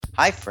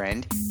Hi,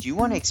 friend. Do you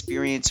want to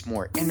experience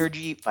more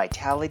energy,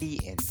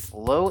 vitality, and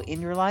flow in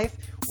your life?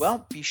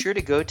 Well, be sure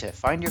to go to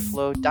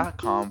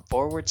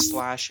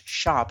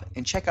findyourflow.com/shop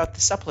and check out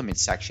the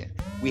supplements section.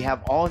 We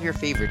have all of your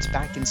favorites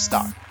back in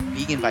stock.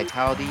 Vegan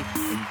Vitality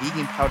and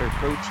Vegan Powder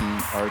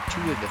Protein are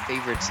two of the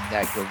favorites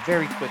that go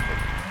very quickly.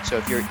 So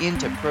if you're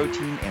into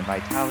protein and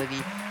vitality,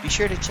 be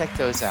sure to check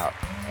those out.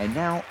 And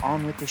now,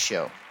 on with the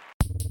show.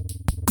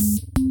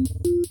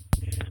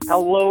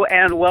 Hello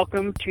and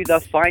welcome to the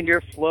Find Your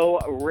Flow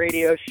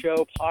radio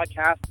show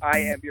podcast. I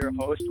am your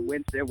host,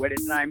 Winston Whitted,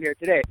 and I'm here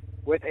today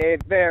with a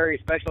very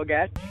special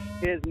guest.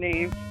 His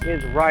name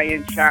is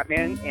Ryan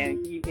Chapman,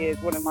 and he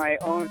is one of my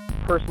own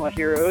personal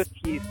heroes.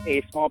 He's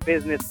a small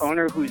business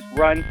owner who's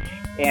run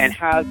and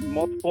has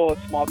multiple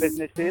small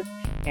businesses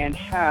and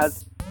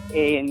has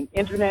an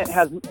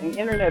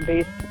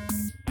internet-based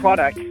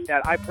product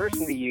that I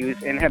personally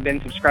use and have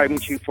been subscribing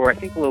to for, I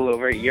think, a little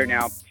over a year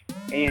now,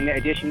 in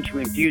addition to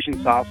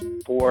Infusionsoft.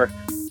 For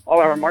all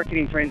our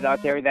marketing friends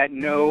out there that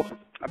know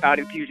about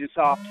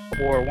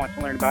Infusionsoft or want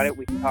to learn about it,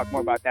 we can talk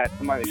more about that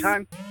some other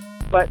time.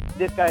 But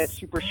this guy is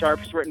super sharp.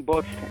 He's written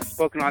books,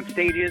 spoken on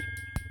stages.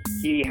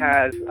 He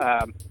has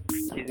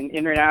he's an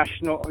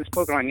international,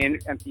 spoken on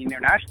at the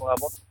international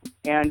level,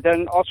 and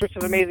done all sorts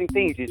of amazing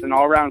things. He's an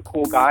all-around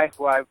cool guy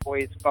who I've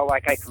always felt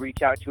like I could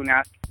reach out to and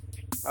ask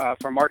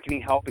for marketing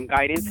help and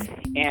guidance,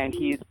 and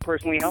he's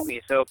personally helped me.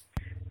 So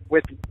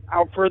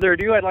without further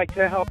ado, I'd like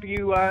to have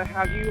you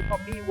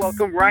help me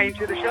welcome Ryan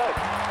to the show.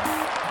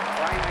 Ryan,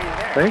 how you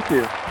there? Thank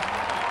you.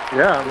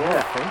 Yeah, I'm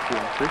well, thank you.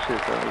 I appreciate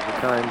that. It was a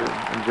kind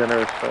and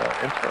generous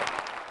intro.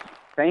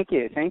 Thank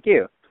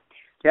you.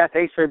 Yeah,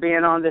 thanks for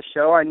being on the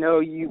show. I know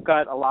you've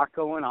got a lot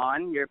going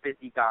on. You're a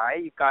busy guy.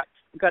 You've got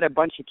a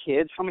bunch of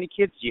kids. How many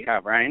kids do you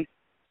have, Ryan?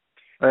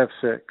 I have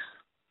 6.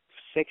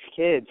 6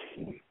 kids.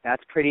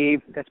 That's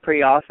pretty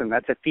awesome.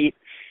 That's a feat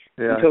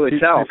unto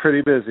itself.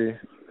 Pretty busy.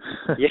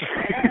 Yeah,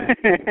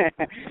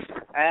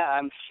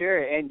 I'm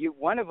sure. And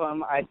one of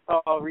them I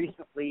saw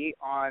recently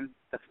on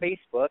the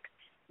Facebook,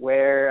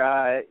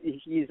 where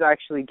he's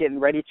actually getting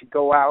ready to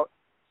go out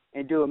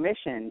and do a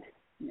mission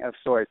of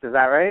sorts. Is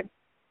that right?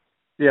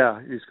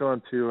 Yeah, he's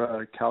going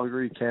to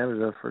Calgary,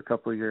 Canada for a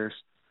couple of years.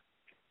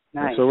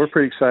 Nice. So we're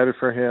pretty excited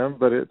for him,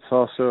 but it's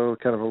also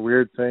kind of a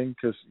weird thing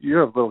because you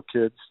have little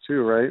kids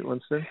too, right,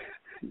 Winston?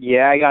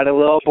 Yeah, I got a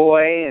little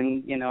boy,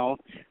 and,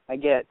 I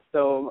get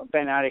so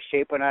bent out of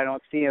shape when I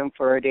don't see him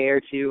for a day or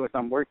two if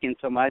I'm working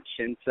so much.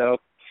 And so,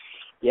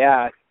 2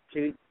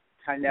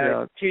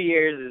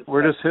 years is...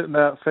 We're just hitting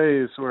that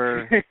phase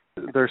where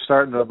they're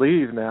starting to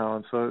leave now,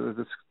 and so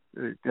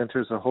it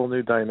enters a whole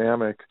new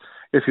dynamic.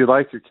 If you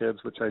like your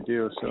kids, which I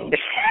do, so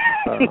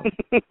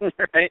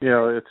right.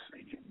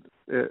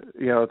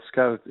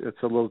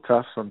 It's a little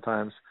tough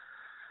sometimes.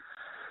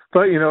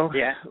 But,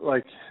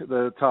 like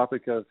the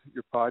topic of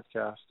your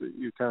podcast,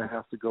 you kind of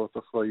have to go with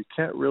the flow. You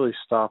can't really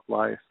stop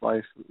life.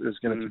 Life is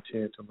going to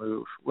continue to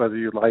move, whether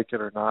you like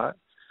it or not.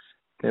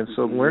 And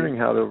so learning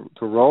how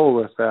to roll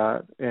with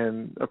that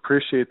and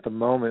appreciate the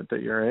moment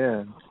that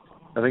you're in,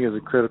 I think is a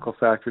critical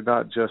factor,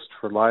 not just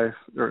for life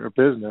or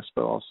business,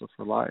 but also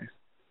for life.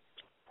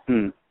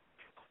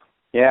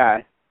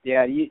 Yeah.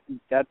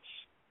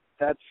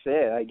 That's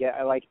it.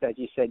 I like that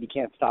you said you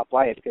can't stop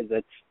life, because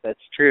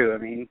that's true. I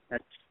mean,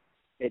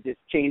 it just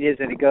changes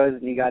and it goes,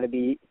 and you got to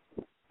be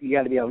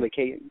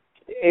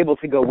able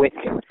to go with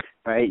it,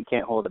 right? You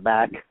can't hold it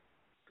back.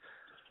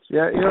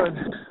 Yeah,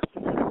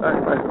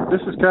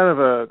 this is kind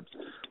of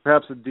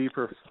perhaps a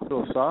deeper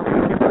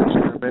philosophical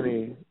question in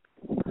many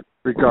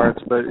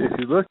regards, but if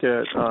you look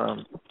at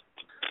a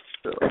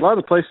lot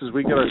of the places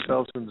we get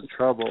ourselves into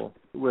trouble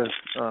with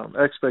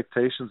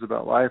expectations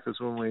about life is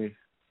when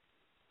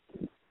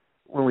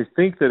we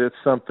think that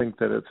it's something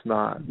that it's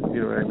not.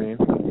 You know what I mean?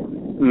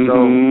 So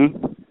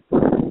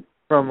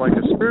from like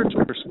a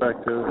spiritual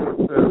perspective,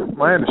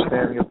 my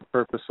understanding of the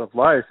purpose of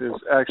life is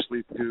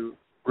actually to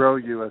grow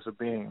you as a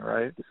being,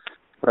 right?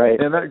 Right.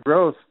 And that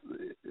growth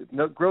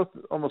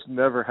almost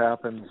never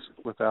happens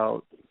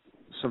without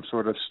some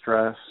sort of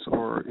stress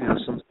or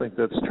something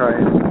that's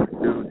trying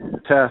to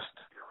test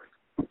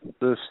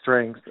the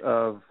strength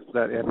of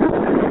that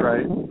entity,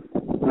 right?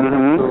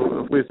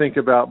 So if we think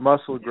about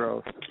muscle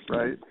growth,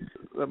 right?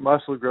 The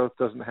muscle growth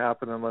doesn't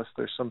happen unless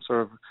there's some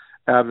sort of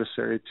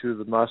adversary to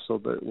the muscle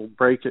that will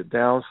break it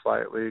down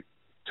slightly,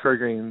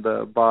 triggering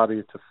the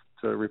body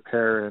to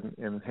repair and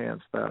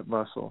enhance that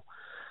muscle.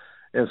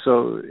 And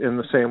so in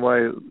the same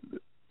way,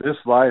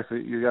 this life,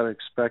 you got to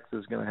expect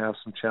is going to have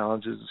some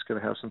challenges. It's going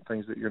to have some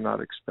things that you're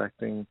not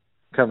expecting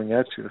coming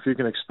at you. If you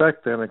can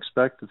expect the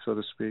unexpected, so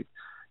to speak,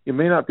 you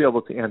may not be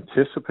able to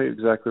anticipate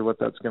exactly what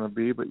that's going to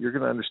be, but you're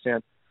going to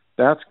understand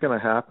that's going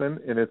to happen,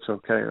 and it's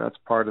okay. That's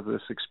part of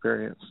this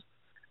experience.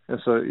 And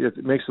so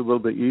it makes it a little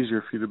bit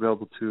easier for you to be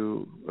able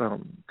to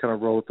kind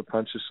of roll with the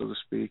punches, so to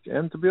speak,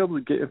 and to be able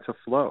to get into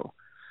flow.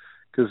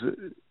 Because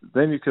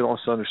then you can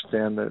also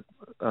understand that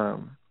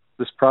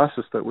this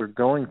process that we're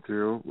going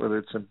through, whether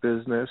it's in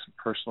business,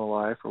 personal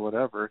life, or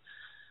whatever,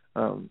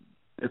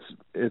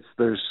 it's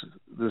there's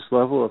this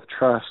level of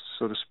trust,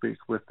 so to speak,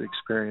 with the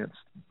experience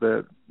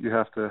that you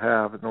have to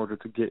have in order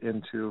to get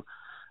into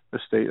a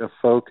state of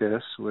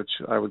focus, which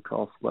I would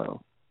call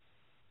flow.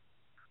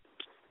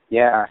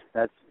 Yeah,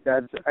 that's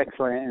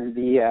excellent. And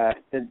the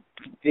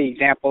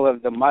example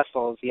of the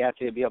muscles, you have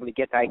to be able to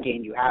get that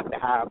gain. You have to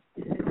have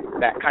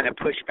that kind of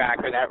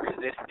pushback or that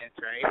resistance,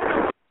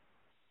 right?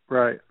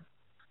 Right.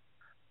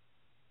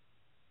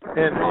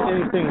 And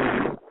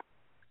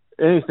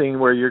anything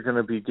where you're going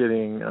to be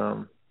getting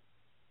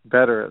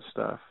better at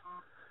stuff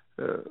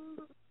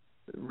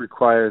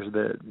requires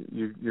that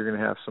you're going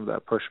to have some of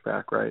that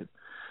pushback, right?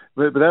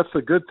 But that's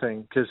a good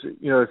thing, because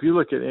if you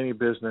look at any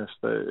business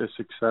that is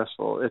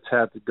successful, it's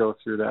had to go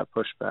through that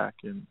pushback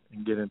and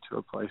get into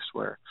a place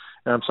where.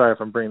 And I'm sorry if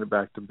I'm bringing it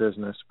back to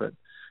business, but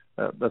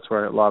that's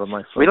where a lot of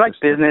my focus. We like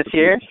business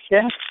here.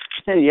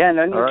 Yeah.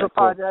 No need to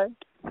apologize.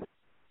 Cool.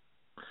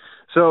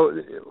 So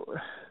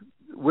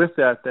with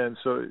that, then,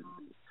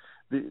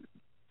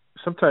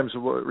 sometimes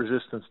what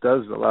resistance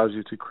does, it allows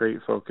you to create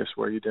focus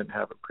where you didn't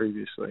have it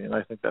previously, and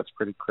I think that's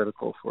pretty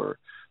critical for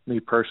me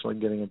personally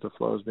getting into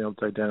flow, is being able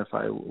to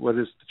identify what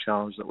is the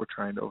challenge that we're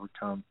trying to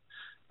overcome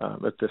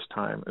at this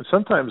time. And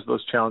sometimes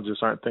those challenges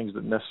aren't things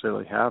that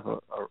necessarily have a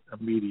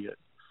immediate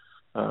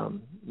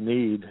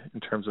need in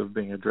terms of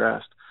being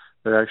addressed.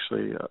 They're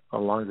actually a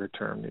longer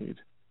term need.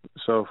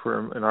 So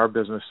in our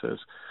businesses,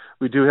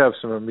 we do have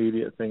some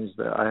immediate things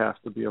that I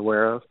have to be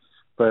aware of,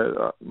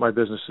 but my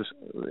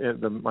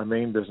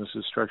main business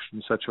is structured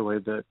in such a way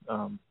that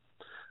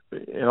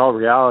in all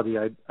reality,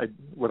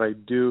 what I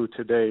do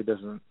today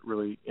doesn't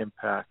really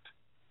impact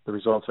the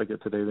results I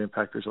get today. They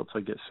impact the results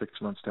I get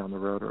 6 months down the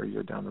road or a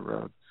year down the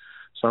road.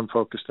 So I'm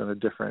focused in a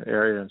different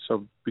area. And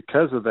so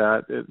because of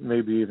that, it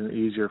may be even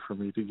easier for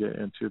me to get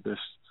into this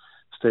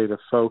state of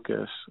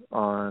focus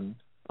on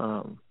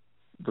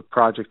the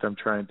project I'm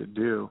trying to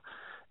do.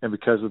 And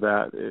because of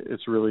that,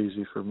 it's really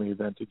easy for me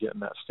then to get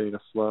in that state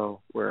of flow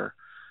where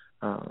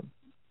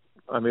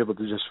I'm able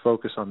to just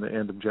focus on the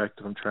end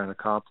objective I'm trying to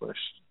accomplish,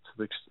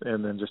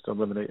 and then just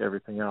eliminate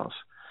everything else.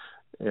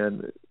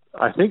 And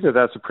I think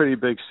that's a pretty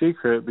big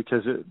secret,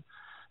 because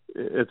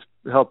it's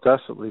helped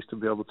us at least to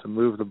be able to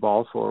move the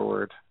ball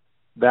forward.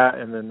 That,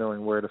 and then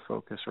knowing where to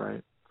focus,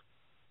 right?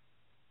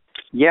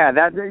 Yeah,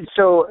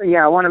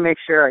 I want to make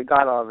sure I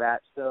got all of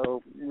that.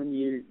 So when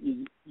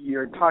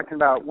you're talking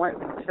about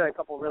you said a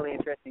couple of really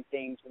interesting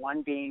things.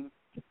 One being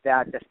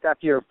that the stuff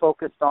you're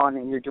focused on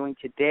and you're doing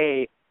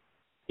today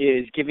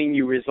is giving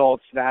you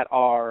results that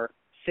are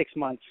 6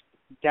 months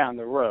down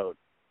the road,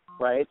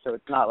 right? So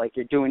it's not like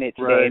you're doing it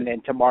today, right, and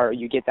then tomorrow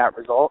you get that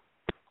result.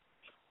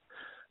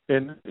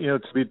 And, to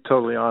be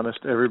totally honest,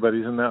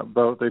 everybody's in that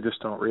boat. They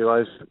just don't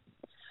realize it.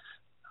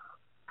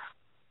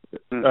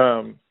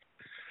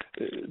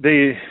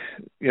 They,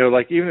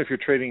 like, even if you're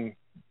trading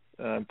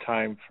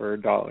time for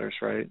dollars,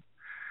 right?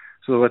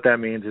 So what that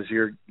means is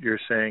you're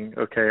saying,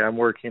 okay, I'm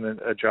working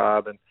a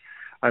job and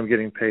I'm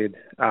getting paid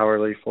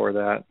hourly for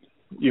that.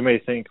 You may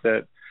think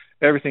that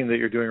everything that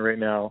you're doing right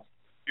now,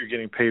 you're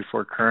getting paid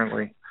for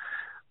currently.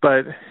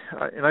 But,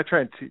 and I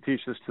try and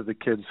teach this to the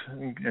kids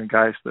and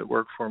guys that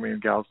work for me and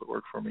gals that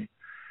work for me,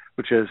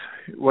 which is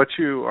what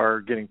you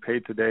are getting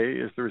paid today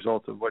is the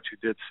result of what you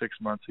did 6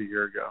 months, a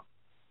year ago.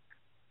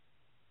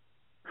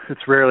 It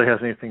rarely has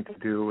anything to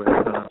do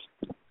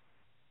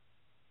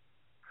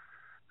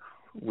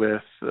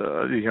with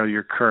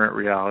your current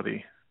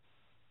reality.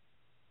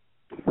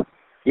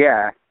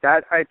 Yeah,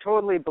 that I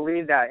totally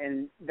believe that,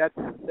 and that's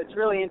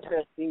really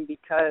interesting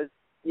because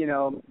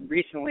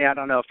recently, I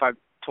don't know if I've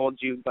told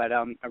you, but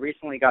I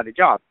recently got a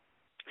job,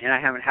 and I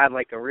haven't had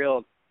I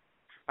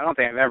don't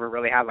think I've ever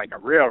really had a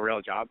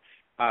real job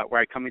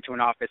where I come into an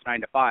office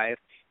 9 to 5,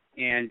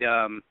 and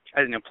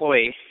as an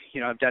employee,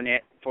 I've done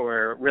it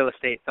for real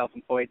estate,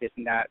 self-employed, this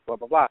and that, blah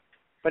blah blah.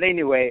 But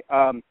anyway,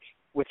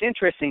 what's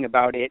interesting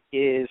about it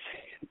is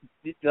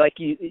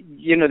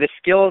the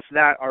skills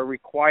that are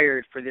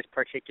required for this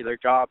particular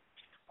job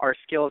are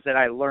skills that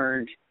I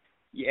learned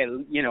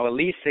at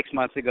least 6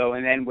 months ago,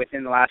 and then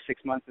within the last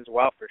 6 months as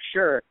well, for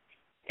sure.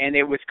 And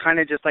it was kind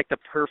of just like the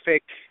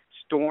perfect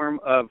storm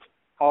of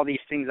all these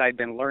things I'd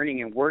been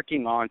learning and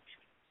working on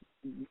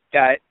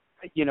that,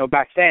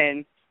 back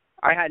then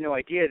I had no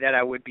idea that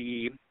I would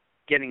be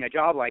getting a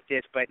job like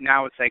this, but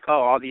now it's like,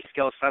 all these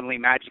skills suddenly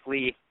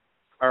magically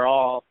are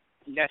all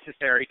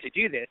necessary to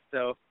do this.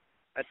 So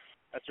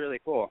that's really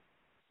cool.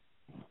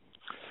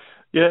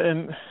 Yeah,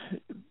 and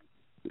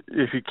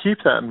if you keep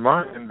that in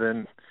mind,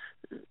 then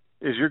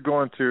as you're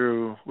going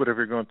through whatever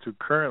you're going through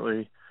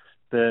currently,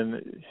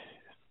 then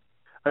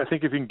I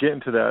think if you can get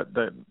into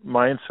that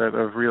mindset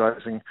of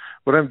realizing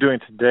what I'm doing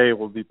today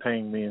will be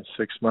paying me in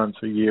 6 months,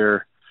 a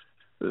year,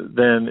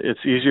 then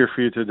it's easier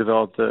for you to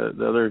develop the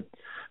other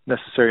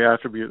necessary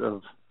attribute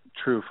of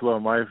true flow,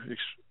 my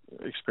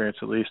experience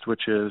at least,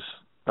 which is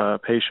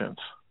patience.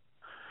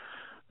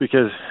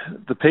 Because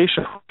the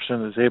patient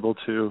person is able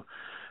to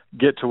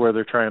get to where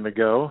they're trying to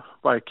go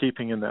by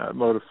keeping in that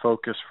mode of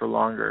focus for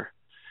longer.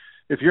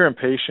 If you're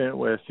impatient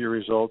with your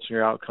results and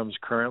your outcomes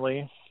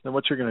currently, then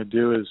what you're going to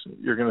do is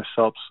you're going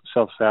to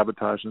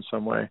self-sabotage in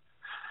some way.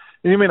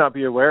 And you may not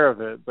be aware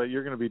of it, but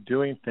you're going to be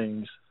doing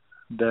things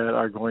that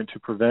are going to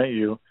prevent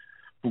you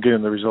from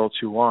getting the results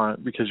you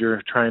want because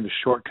you're trying to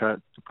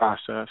shortcut the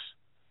process.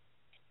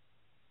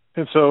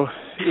 And so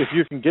if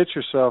you can get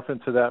yourself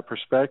into that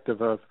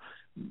perspective of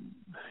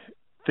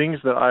things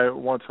that I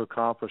want to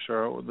accomplish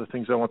or the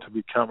things I want to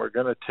become are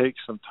going to take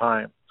some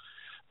time,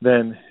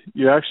 then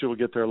you actually will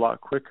get there a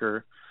lot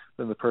quicker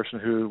than the person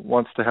who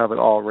wants to have it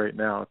all right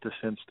now at this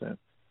instant.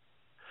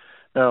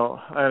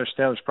 Now, I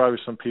understand there's probably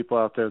some people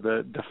out there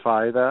that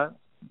defy that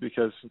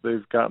because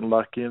they've gotten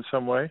lucky in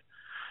some way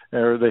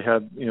or they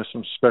had,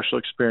 some special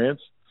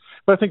experience.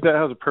 But I think that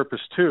has a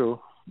purpose too,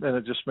 and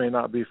it just may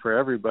not be for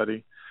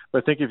everybody.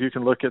 But I think if you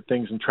can look at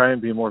things and try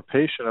and be more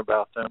patient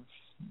about them,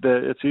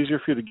 that it's easier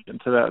for you to get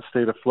into that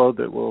state of flow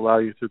that will allow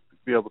you to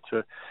be able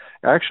to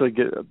actually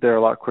get there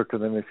a lot quicker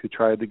than if you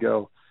tried to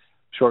go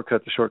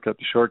shortcut to shortcut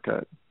to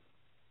shortcut.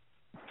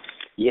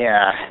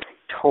 Yeah,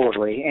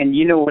 totally. And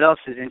you know what else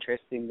is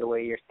interesting, the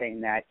way you're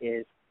saying that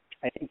is,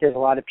 I think there's a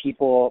lot of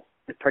people,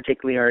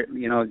 particularly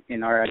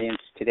in our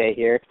audience today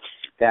here,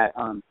 that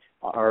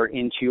are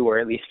into or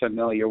at least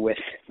familiar with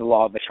the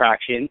law of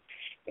attraction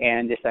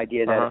and this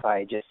idea that if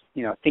I just,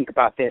 think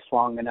about this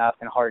long enough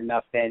and hard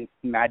enough, then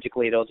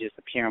magically it'll just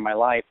appear in my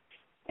life.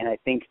 And I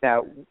think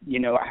that,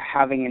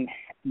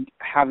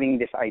 having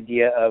this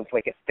idea of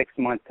like a 6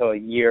 month to a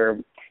year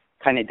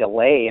kind of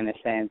delay in a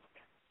sense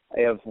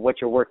of what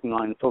you're working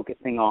on and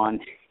focusing on,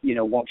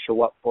 won't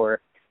show up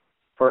for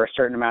a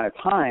certain amount of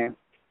time,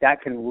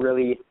 that can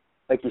really,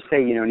 like you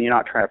say, you're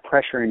not trying to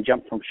pressure and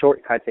jump from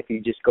shortcuts. If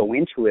you just go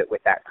into it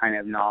with that kind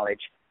of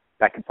knowledge,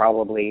 that could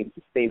probably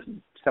save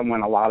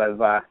someone a lot of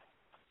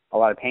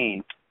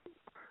pain.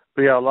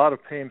 But yeah, a lot of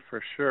pain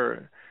for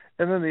sure.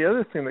 And then the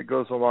other thing that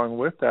goes along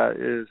with that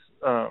is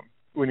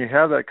when you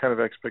have that kind of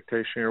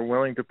expectation, you're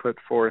willing to put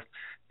forth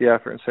the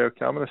effort and say,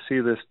 okay, I'm going to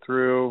see this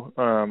through.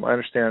 I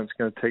understand it's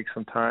going to take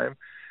some time.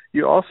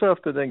 You also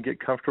have to then get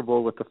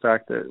comfortable with the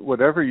fact that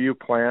whatever you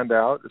planned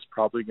out is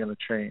probably going to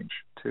change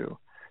too,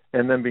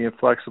 and then being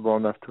flexible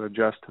enough to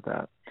adjust to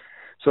that.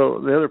 So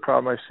the other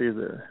problem I see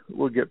that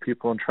will get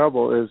people in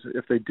trouble is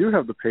if they do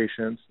have the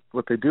patience,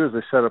 what they do is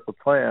they set up a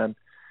plan,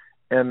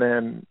 and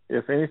then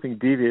if anything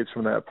deviates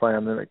from that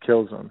plan, then it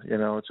kills them.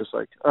 It's just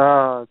like,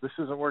 this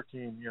isn't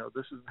working,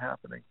 this isn't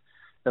happening.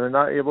 And they're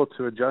not able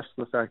to adjust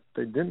to the fact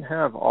that they didn't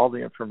have all the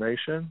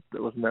information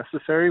that was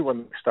necessary when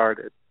they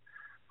started,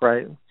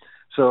 right?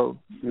 So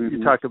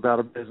you talk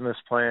about a business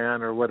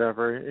plan or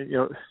whatever,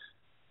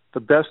 the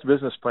best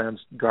business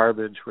plan's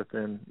garbage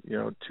within,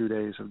 2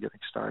 days of getting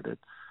started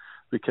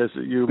because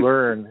you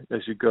learn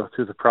as you go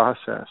through the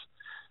process.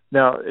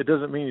 Now, it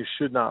doesn't mean you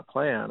should not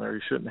plan or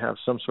you shouldn't have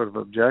some sort of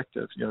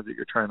objective, that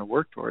you're trying to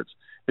work towards.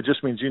 It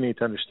just means you need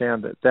to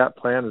understand that that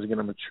plan is going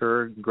to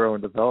mature and grow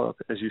and develop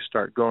as you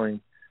start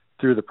going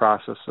through the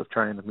process of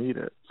trying to meet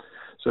it.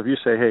 So if you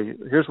say, hey,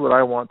 here's what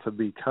I want to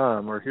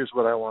become, or here's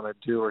what I want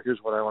to do, or here's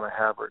what I want to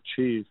have or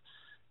achieve,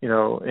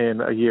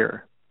 in a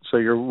year. So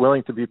you're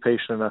willing to be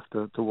patient enough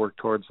to work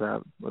towards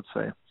that, let's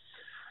say.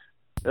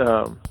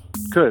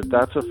 Good.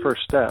 That's a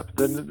first step.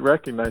 Then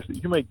recognize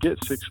that you may get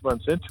 6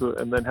 months into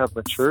it and then have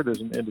matured as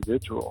an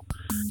individual,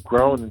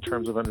 grown in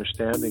terms of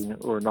understanding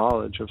or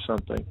knowledge of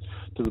something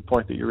to the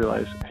point that you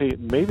realize, hey,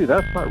 maybe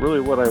that's not really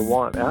what I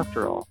want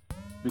after all.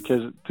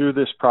 Because through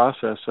this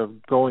process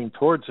of going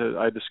towards it,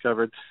 I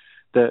discovered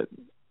that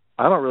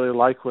I don't really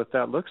like what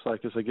that looks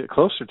like as I get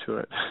closer to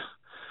it.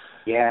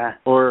 Yeah.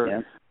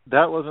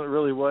 That wasn't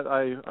really what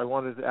I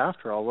wanted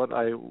after all. What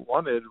I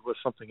wanted was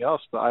something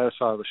else, but I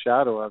saw the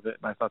shadow of it,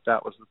 and I thought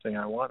that was the thing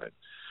I wanted.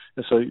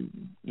 And so,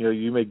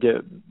 you may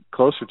get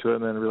closer to it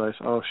and then realize,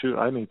 oh, shoot,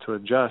 I need to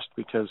adjust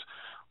because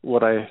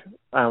what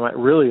I'm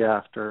really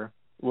after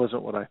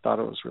wasn't what I thought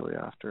it was really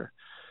after.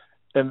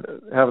 And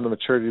having the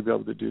maturity to be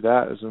able to do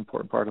that is an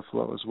important part of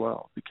flow as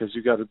well, because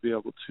you got to be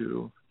able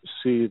to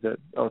see that,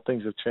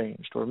 things have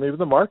changed, or maybe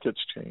the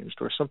market's changed,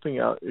 or something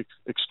out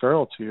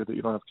external to you that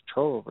you don't have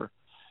control over.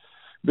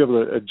 Be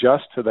able to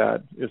adjust to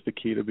that is the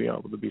key to being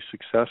able to be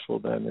successful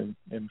then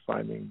in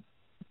finding,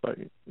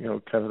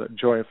 kind of that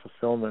joy and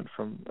fulfillment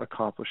from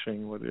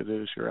accomplishing what it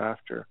is you're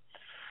after.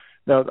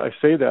 Now, I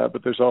say that,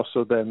 but there's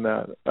also then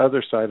that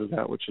other side of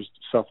that, which is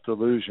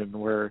self-delusion,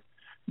 where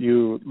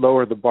you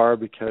lower the bar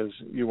because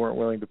you weren't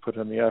willing to put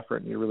in the effort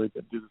and you really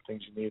didn't do the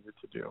things you needed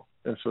to do.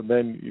 And so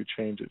then you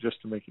change it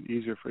just to make it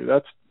easier for you.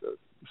 That's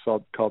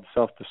called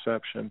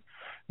self-deception. And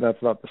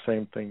that's not the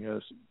same thing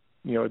as,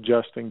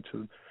 adjusting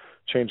to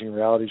changing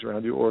realities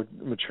around you, or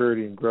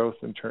maturity and growth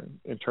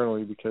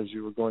internally because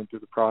you were going through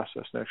the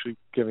process and actually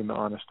giving the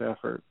honest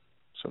effort,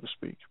 so to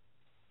speak.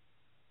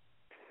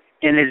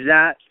 And is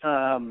that,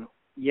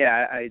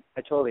 I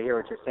totally hear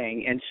what you're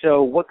saying. And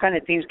so what kind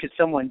of things could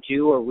someone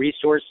do, or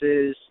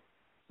resources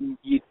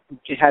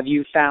have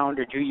you found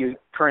or do you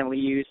currently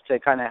use to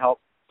kind of help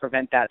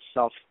prevent that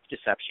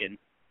self-deception?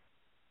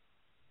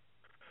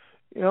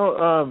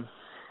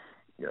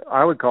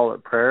 I would call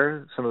it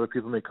prayer. Some other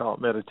people may call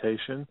it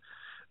meditation.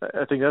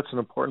 I think that's an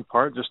important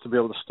part, just to be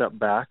able to step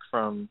back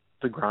from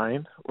the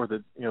grind or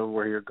the,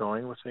 where you're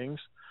going with things.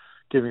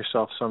 Giving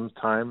yourself some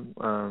time,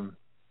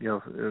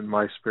 in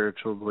my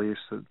spiritual beliefs,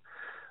 that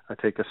I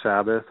take a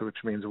Sabbath, which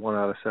means 1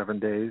 out of 7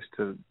 days,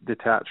 to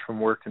detach from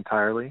work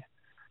entirely.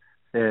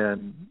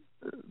 And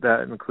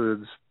that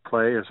includes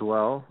play as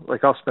well.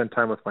 Like, I'll spend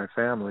time with my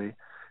family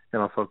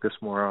and I'll focus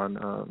more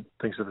on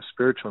things of a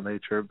spiritual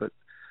nature, but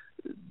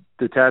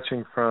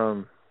detaching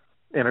from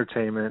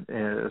entertainment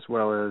as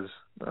well as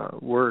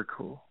work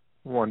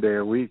 1 day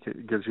a week,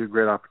 it gives you a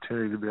great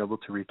opportunity to be able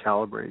to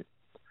recalibrate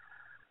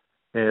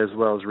as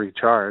well as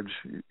recharge,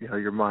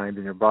 your mind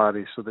and your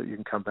body, so that you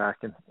can come back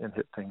and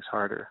hit things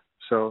harder.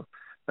 So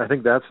I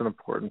think that's an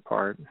important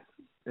part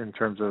in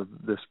terms of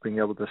this, being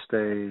able to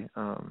stay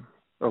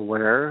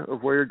aware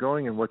of where you're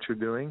going and what you're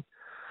doing.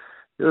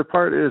 The other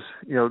part is,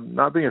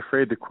 not being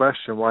afraid to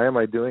question, why am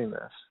I doing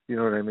this? You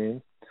know what I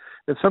mean?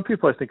 And some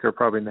people, I think, are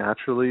probably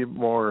naturally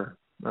more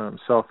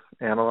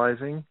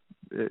self-analyzing,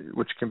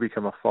 which can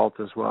become a fault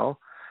as well.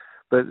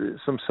 But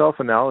some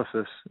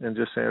self-analysis and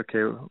just saying,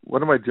 okay,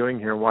 what am I doing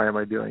here? Why am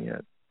I doing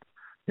it?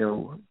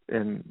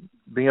 And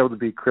being able to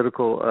be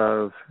critical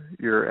of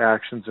your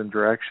actions and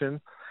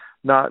direction,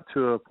 not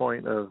to a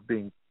point of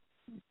being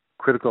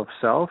critical of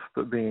self,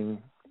 but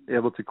being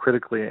able to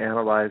critically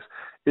analyze,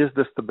 is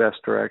this the best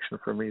direction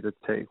for me to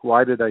take?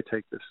 Why did I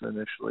take this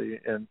initially?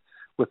 And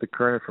with the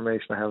current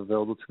information I have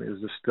available to me,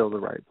 is this still the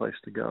right place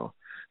to go?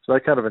 So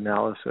that kind of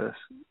analysis.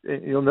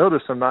 You'll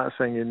notice I'm not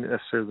saying you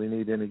necessarily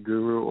need any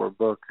guru or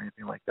book or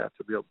anything like that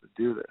to be able to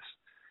do this.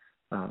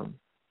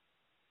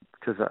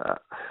 Because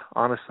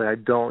honestly, I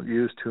don't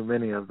use too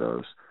many of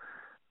those.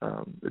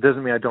 It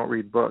doesn't mean I don't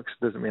read books.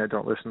 It doesn't mean I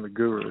don't listen to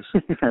gurus.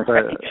 Right.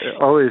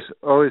 But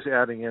always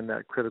adding in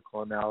that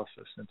critical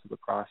analysis into the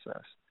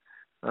process.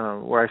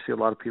 Where I see a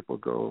lot of people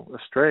go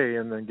astray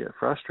and then get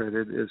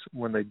frustrated is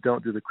when they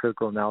don't do the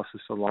critical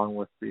analysis along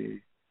with the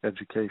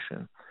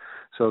education.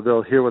 So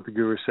they'll hear what the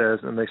guru says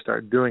and they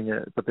start doing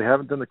it, but they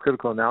haven't done the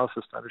critical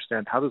analysis to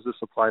understand, how does this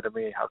apply to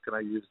me? How can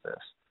I use this?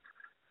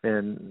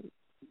 And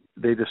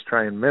they just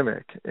try and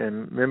mimic,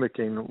 and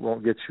mimicking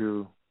won't get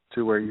you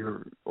to where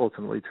you're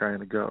ultimately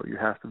trying to go. You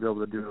have to be able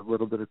to do a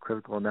little bit of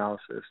critical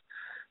analysis,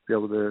 be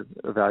able to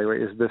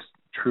evaluate, is this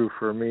true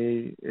for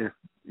me?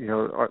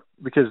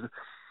 Because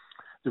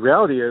the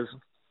reality is,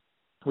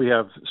 we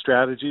have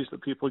strategies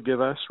that people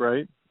give us,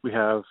 right? We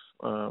have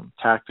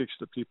tactics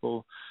that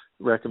people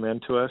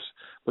recommend to us,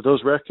 but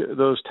those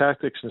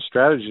tactics and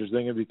strategies are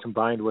then going to be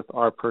combined with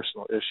our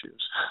personal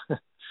issues.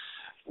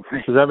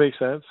 Does that make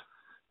sense?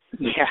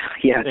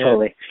 Yeah,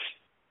 totally.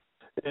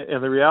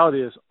 And the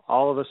reality is,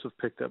 all of us have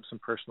picked up some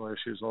personal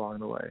issues along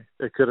the way.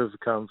 It could have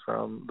come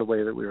from the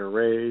way that we were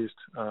raised.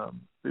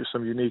 There's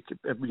some unique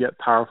yet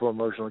powerful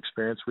emotional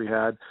experience we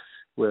had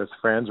with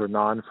friends or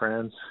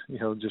non-friends,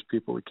 just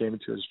people we came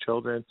into as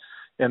children.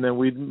 And then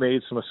we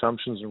made some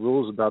assumptions and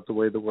rules about the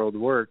way the world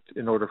worked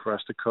in order for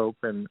us to cope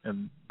and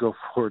go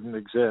forward and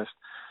exist.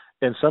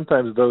 And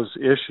sometimes those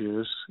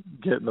issues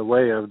get in the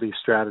way of these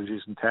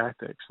strategies and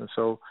tactics. And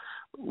so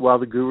while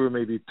the guru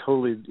may be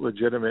totally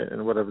legitimate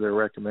in whatever they're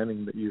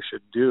recommending that you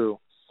should do,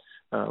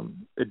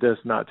 it does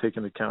not take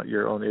into account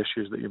your own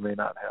issues that you may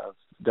not have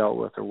dealt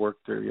with or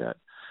worked through yet.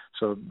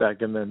 So that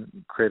can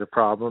then create a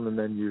problem, and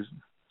then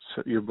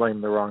you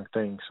blame the wrong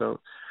thing. So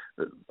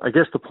I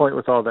guess the point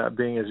with all that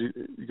being is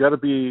you got to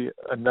be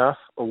enough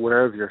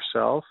aware of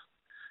yourself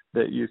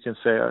that you can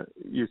say,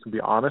 you can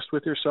be honest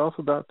with yourself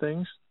about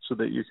things, so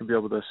that you can be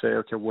able to say,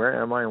 okay,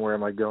 where am I and where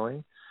am I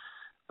going?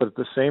 But at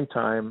the same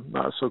time,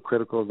 not so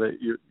critical that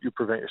you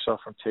prevent yourself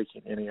from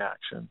taking any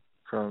action,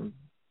 from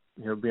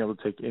being able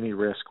to take any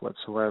risk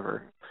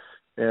whatsoever.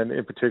 And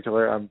in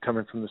particular, I'm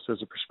coming from this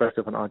as a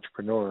perspective of an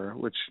entrepreneur,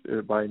 which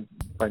by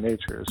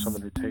nature is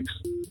someone who takes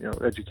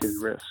educated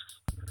risks.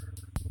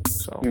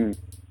 So.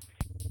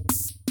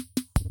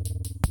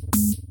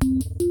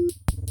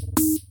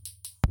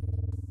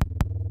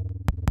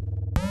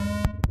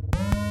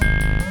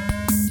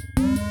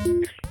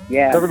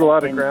 Yeah. Covered a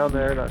lot of ground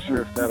there. Not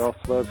sure if that all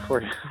flowed for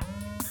you.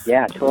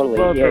 Yeah, totally.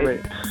 Flowed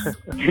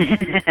for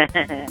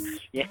me.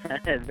 Yeah,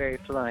 very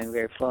flowing,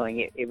 very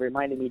flowing. It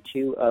reminded me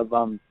too of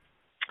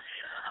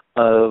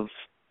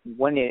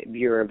one of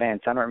your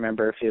events. I don't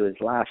remember if it was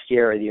last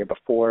year or the year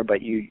before, but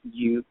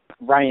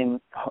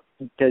Ryan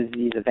does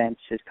these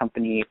events. His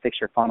company, Fix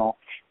Your Funnel,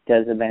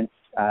 does events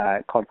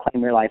called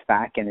Claim Your Life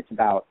Back, and it's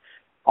about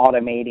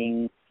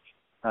automating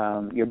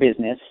your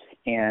business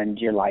and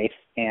your life.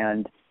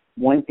 And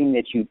one thing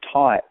that you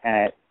taught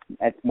at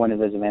one of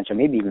those events, or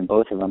maybe even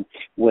both of them,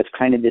 was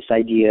kind of this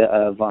idea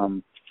of,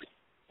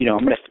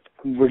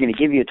 we're going to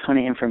give you a ton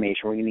of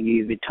information. We're going to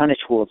give you a ton of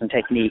tools and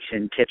techniques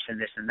and tips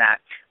and this and that.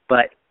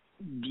 But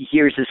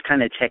here's this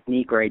kind of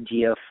technique or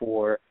idea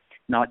for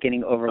not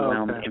getting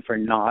overwhelmed and for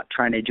not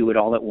trying to do it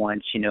all at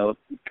once,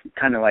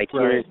 kind of like,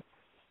 right.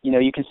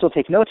 You can still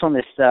take notes on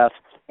this stuff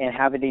and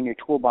have it in your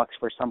toolbox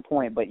for some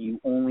point, but do you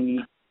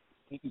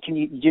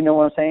know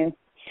what I'm saying?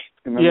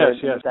 Yes.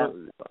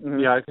 Mm-hmm.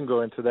 Yeah, I can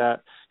go into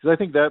that, because I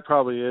think that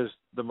probably is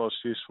the most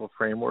useful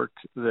framework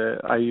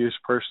that I use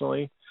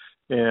personally,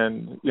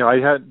 And,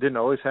 I didn't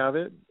always have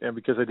it. And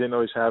because I didn't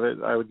always have it,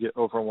 I would get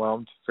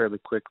overwhelmed fairly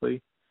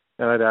quickly.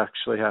 And I'd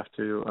actually have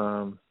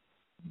to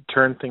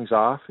turn things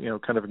off,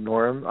 kind of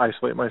ignore them,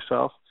 isolate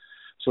myself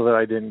so that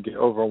I didn't get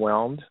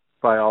overwhelmed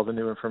by all the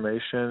new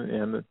information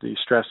and the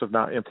stress of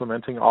not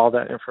implementing all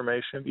that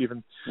information,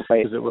 even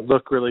because it would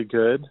look really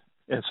good.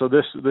 And so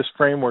this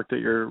framework that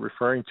you're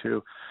referring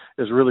to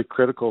is really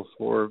critical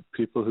for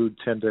people who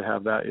tend to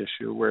have that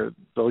issue, where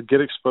they'll get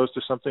exposed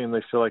to something and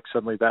they feel like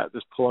suddenly that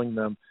is pulling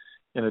them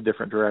in a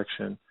different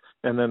direction.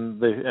 And then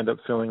they end up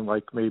feeling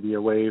like maybe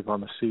a wave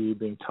on the sea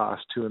being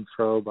tossed to and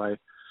fro by,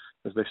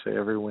 as they say,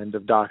 every wind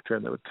of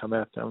doctrine that would come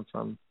at them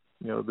from,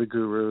 the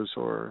gurus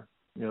or,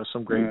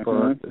 some great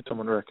book that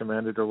someone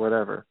recommended or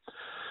whatever.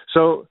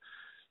 So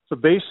the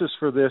basis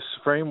for this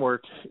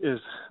framework is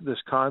this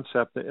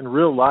concept that in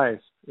real life,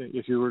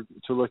 if you were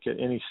to look at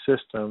any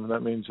system,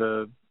 that means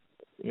a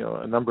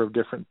number of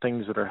different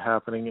things that are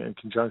happening in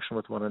conjunction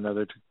with one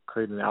another to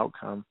create an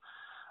outcome.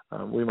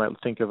 We might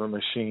think of a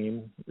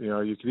machine.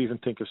 You could even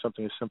think of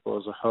something as simple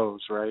as a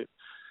hose, right?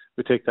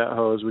 We take that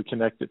hose, we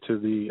connect it to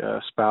the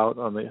spout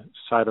on the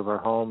side of our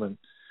home, and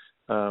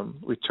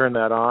we turn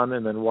that on,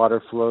 and then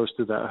water flows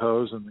through that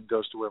hose and then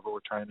goes to wherever we're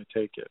trying to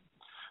take it.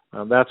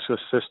 That's a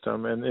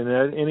system. And in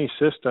any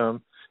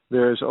system,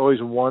 there's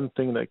always one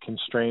thing that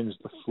constrains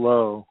the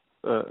flow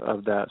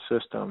of that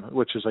system,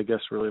 which is, I guess,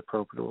 really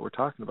appropriate to what we're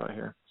talking about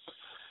here.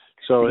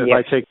 So if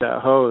I take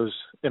that hose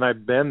and I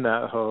bend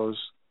that hose,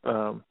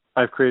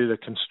 I've created a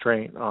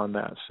constraint on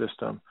that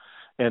system.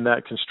 And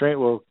that constraint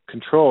will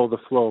control the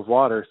flow of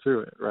water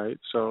through it, right?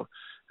 So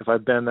if I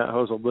bend that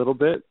hose a little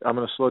bit, I'm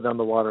going to slow down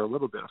the water a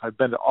little bit. If I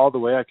bend it all the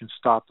way, I can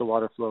stop the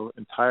water flow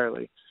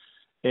entirely.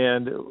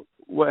 And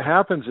what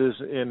happens is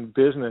in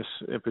business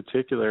in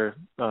particular,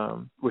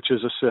 which is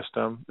a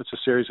system, it's a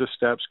series of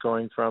steps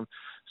going from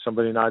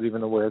somebody not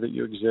even aware that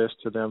you exist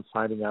to them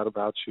finding out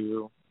about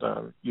you,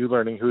 you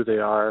learning who they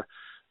are.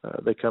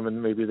 They come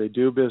and maybe they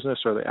do business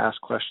or they ask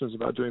questions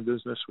about doing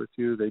business with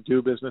you. They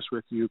do business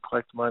with you,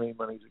 collect money,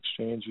 money's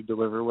exchanged, you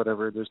deliver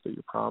whatever it is that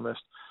you promised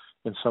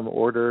in some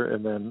order,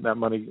 and then that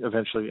money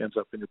eventually ends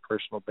up in your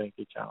personal bank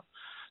account.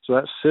 So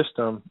that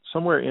system,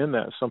 somewhere in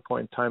that, at some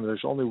point in time,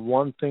 there's only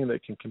one thing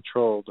that can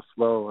control the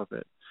flow of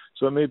it.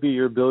 So it may be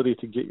your ability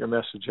to get your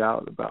message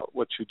out about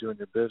what you do in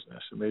your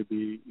business. It may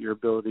be your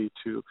ability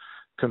to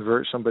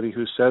convert somebody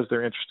who says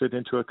they're interested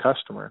into a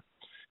customer.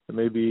 It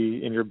may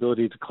be in your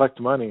ability to collect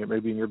money. It may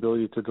be in your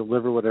ability to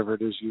deliver whatever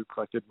it is you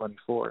collected money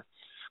for.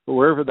 But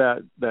wherever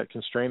that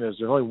constraint is,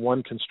 there's only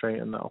one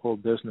constraint in that whole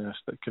business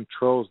that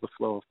controls the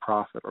flow of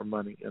profit or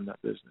money in that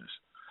business.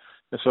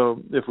 And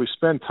so if we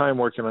spend time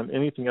working on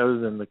anything other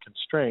than the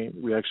constraint,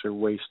 we actually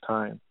waste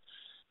time.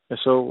 And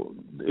so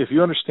if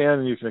you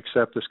understand and you can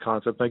accept this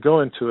concept, and I go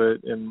into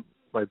it in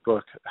my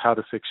book, How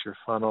to Fix Your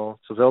Funnel.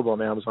 It's available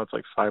on Amazon. It's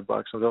like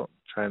 $5. So don't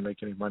try and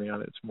make any money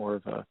on it. It's more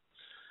of a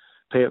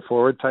pay it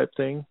forward type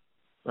thing.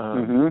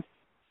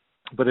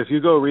 But if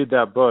you go read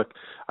that book,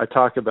 I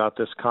talk about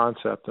this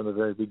concept in the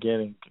very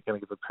beginning. I'm going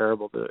to give a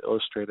parable to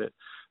illustrate it.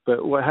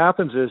 But what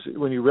happens is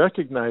when you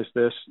recognize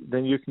this,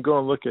 then you can go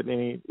and look at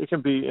it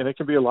can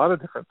be a lot of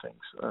different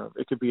things.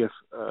 It could be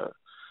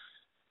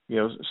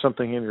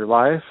something in your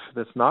life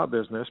that's not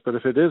business. But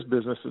if it is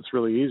business, it's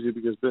really easy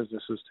because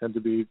businesses tend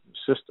to be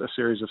a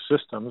series of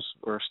systems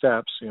or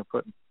steps,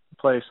 put in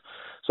place.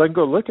 So I can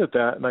go look at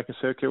that and I can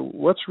say, okay,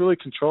 what's really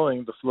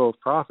controlling the flow of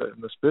profit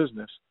in this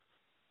business?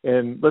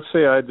 And let's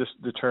say I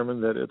just determine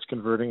that it's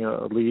converting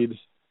a lead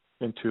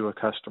into a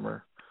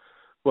customer.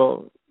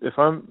 Well, if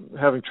I'm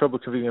having trouble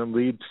converting a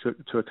lead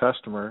to a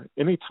customer,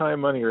 any time,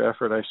 money, or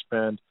effort I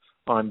spend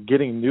on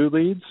getting new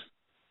leads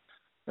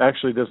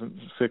actually doesn't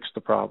fix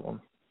the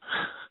problem.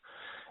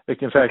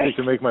 In fact, it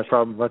can make my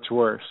problem much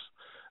worse.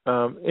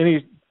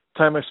 Any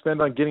time I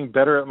spend on getting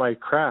better at my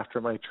craft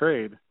or my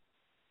trade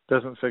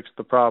doesn't fix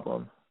the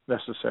problem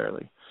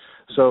necessarily.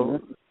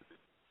 So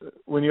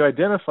when you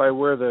identify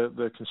where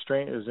the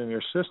constraint is in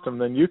your system,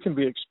 then you can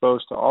be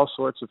exposed to all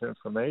sorts of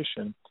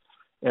information.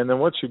 And then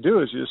what you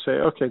do is you say,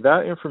 okay,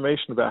 that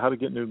information about how to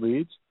get new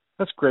leads,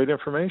 that's great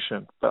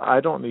information, but I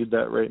don't need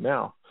that right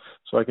now.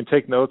 So I can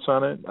take notes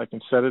on it, I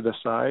can set it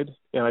aside,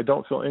 and I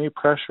don't feel any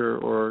pressure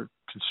or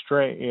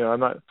constraint.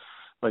 I'm not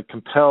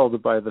compelled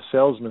by the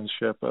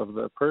salesmanship of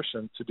the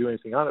person to do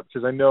anything on it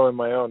because I know in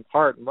my own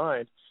heart and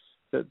mind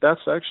that that's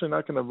actually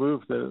not going to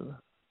move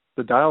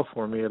the dial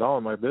for me at all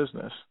in my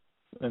business.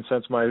 And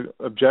since my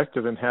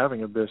objective in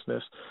having a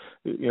business,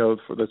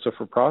 that's a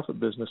for-profit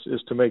business,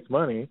 is to make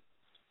money,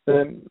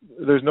 then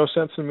there's no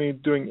sense in me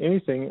doing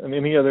anything in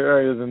any other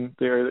area than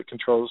the area that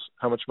controls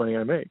how much money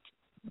I make.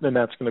 Then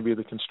that's going to be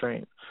the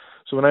constraint.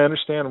 So when I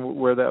understand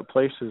where that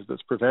place is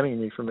that's preventing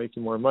me from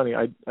making more money,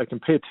 I can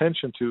pay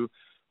attention to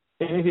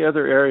any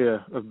other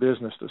area of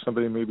business that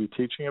somebody may be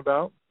teaching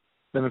about.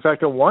 And in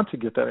fact, I want to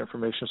get that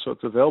information so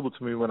it's available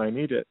to me when I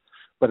need it,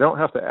 but I don't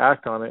have to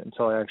act on it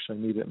until I actually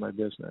need it in my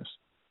business.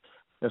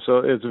 And so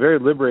it's very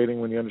liberating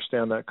when you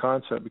understand that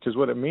concept, because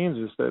what it means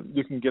is that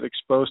you can get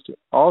exposed to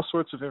all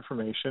sorts of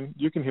information.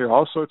 You can hear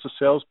all sorts of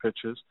sales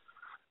pitches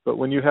But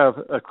when you have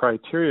a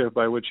criteria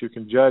by which you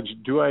can judge,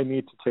 do I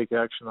need to take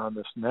action on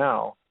this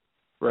now,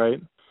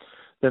 right?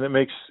 Then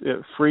it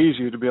frees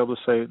you to be able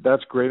to say,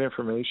 that's great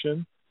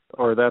information,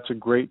 or that's a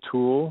great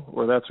tool,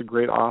 or that's a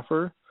great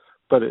offer,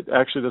 but it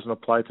actually doesn't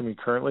apply to me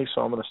currently,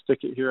 so I'm going to stick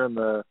it here in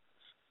the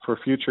for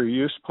future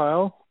use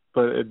pile,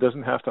 but it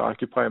doesn't have to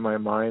occupy my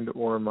mind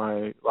or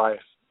my life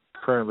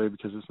currently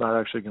because it's not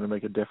actually going to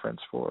make a difference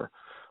for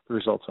the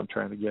results I'm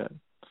trying to get.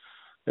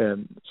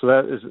 And so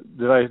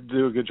did I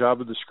do a good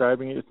job of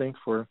describing it, you think,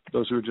 for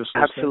those who are just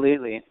listening?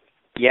 Absolutely.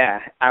 Yeah,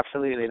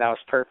 absolutely. That was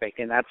perfect.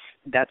 And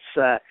that's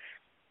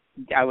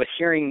I was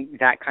hearing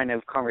that kind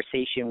of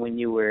conversation when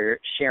you were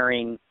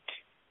sharing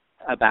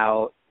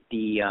about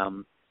the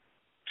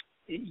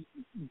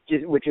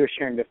just what you were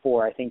sharing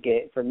before. I think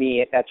for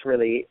me, that's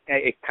really,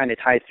 it kind of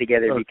ties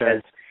together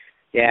because,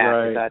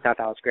 right. I thought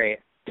that was great.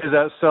 Because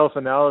that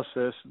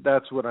self-analysis,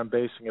 that's what I'm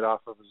basing it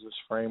off of, is this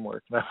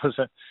framework.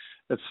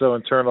 It's so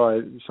internal,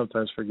 I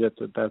sometimes forget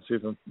that that's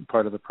even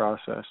part of the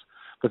process.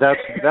 But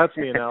that's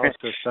the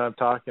analysis that I'm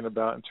talking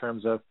about in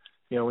terms of,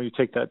 when you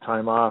take that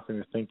time off and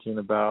you're thinking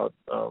about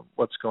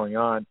what's going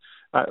on,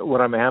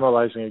 what I'm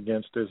analyzing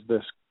against is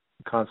this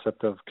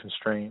concept of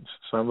constraints.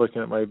 So I'm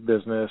looking at my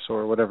business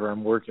or whatever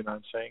I'm working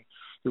on, saying,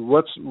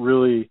 what's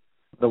really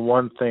the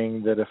one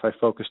thing that if I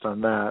focused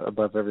on that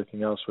above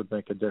everything else would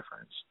make a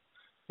difference?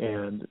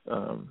 And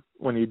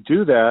when you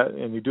do that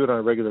and you do it on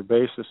a regular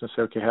basis and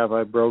say, okay, have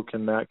I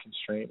broken that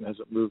constraint and has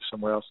it moved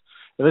somewhere else?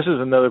 And this is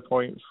another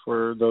point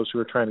for those who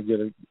are trying to get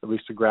at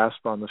least a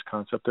grasp on this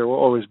concept. There will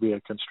always be a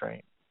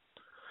constraint.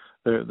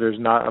 There's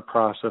not a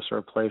process or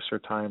a place or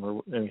time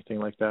or anything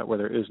like that where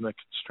there isn't a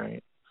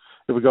constraint.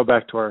 If we go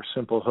back to our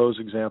simple hose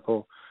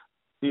example,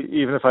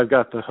 even if I've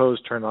got the hose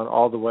turned on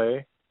all the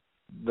way,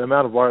 the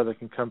amount of water that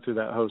can come through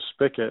that hose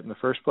spigot in the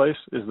first place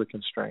is the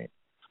constraint.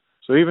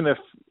 So even if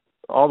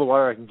all the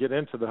water I can get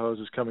into the hose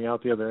is coming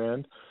out the other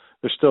end,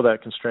 there's still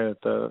that constraint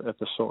at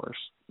the source.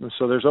 And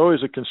so there's always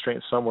a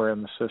constraint somewhere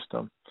in the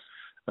system.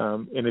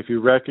 And if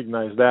you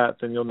recognize that,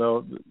 then you'll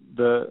know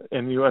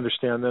and you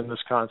understand then this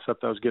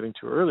concept I was getting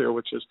to earlier,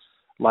 which is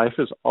life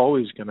is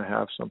always going to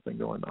have something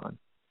going on.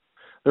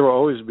 There will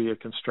always be a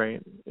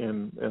constraint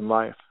in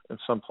life in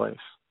some place.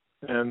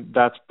 And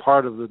that's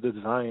part of the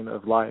design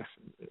of life,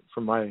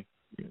 from my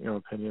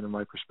opinion and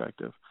my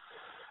perspective,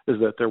 is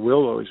that there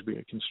will always be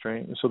a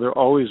constraint. And so there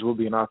always will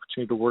be an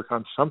opportunity to work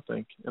on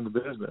something in the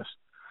business.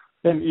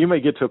 And you may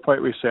get to a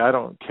point where you say, I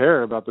don't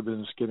care about the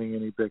business getting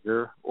any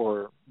bigger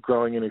or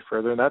growing any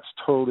further. And that's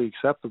totally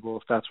acceptable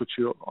if that's what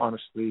you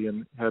honestly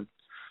and have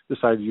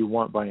decided you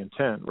want by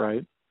intent,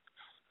 right?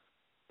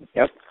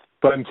 Yep.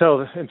 But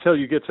until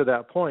you get to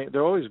that point,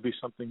 there'll always be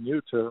something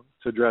new to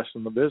address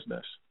in the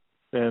business.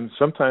 And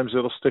sometimes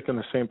it'll stick in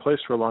the same place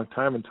for a long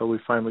time until we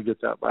finally get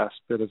that last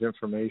bit of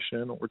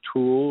information or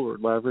tool or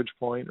leverage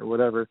point or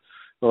whatever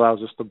that allows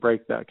us to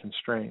break that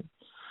constraint.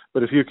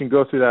 But if you can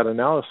go through that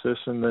analysis,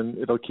 and then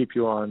it'll keep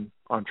you on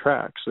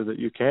track so that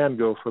you can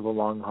go for the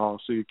long haul,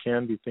 so you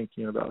can be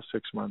thinking about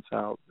 6 months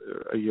out,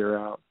 a year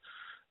out,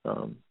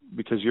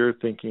 because you're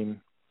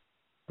thinking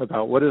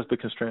about what is the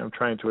constraint I'm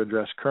trying to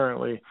address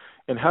currently,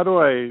 and how do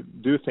I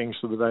do things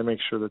so that I make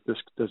sure that this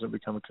doesn't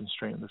become a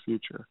constraint in the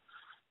future.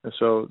 And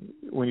so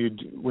when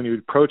you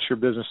approach your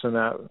business in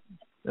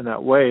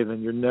that way,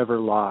 then you're never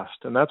lost.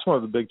 And that's one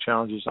of the big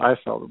challenges I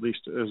felt, at least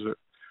as an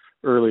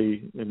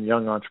early and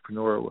young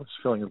entrepreneur, was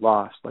feeling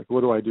lost. Like,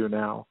 what do I do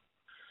now?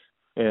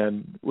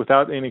 And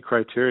without any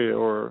criteria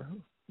or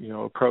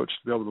approach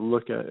to be able to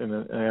look at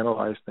and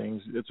analyze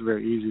things, it's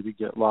very easy to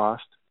get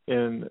lost,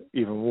 and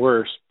even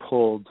worse,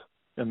 pulled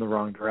in the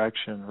wrong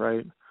direction,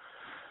 right?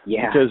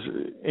 Yeah. Because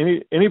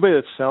anybody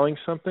that's selling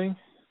something,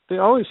 they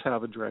always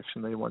have a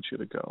direction they want you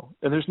to go.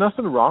 And there's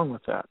nothing wrong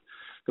with that.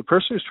 The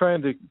person who's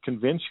trying to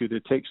convince you to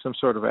take some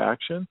sort of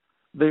action,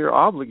 they are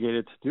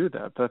obligated to do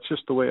that. That's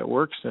just the way it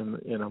works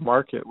in a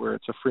market where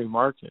it's a free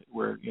market,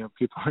 where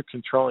people are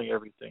controlling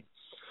everything.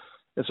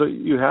 And so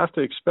you have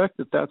to expect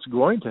that that's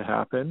going to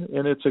happen,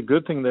 and it's a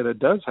good thing that it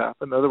does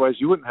happen. Otherwise,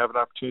 you wouldn't have an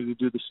opportunity to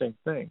do the same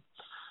thing.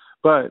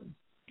 But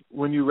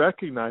when you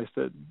recognize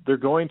that they're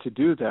going to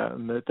do that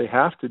and that they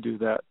have to do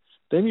that,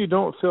 then you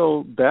don't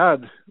feel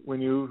bad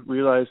when you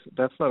realize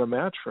that's not a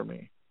match for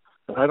me.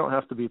 I don't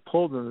have to be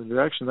pulled in the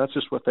direction. That's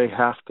just what they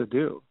have to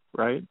do,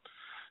 right?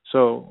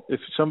 So if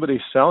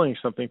somebody's selling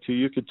something to you,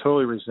 you could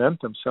totally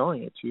resent them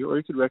selling it to you, or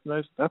you could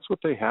recognize that's what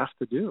they have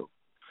to do.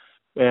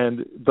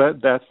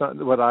 But that's not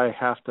what I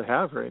have to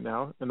have right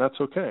now, and that's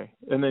okay.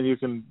 And then you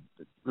can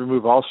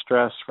remove all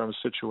stress from a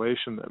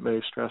situation that may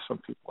stress some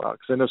people out,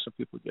 because I know some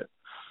people get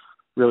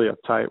really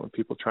uptight when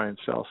people try and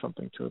sell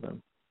something to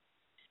them.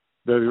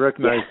 They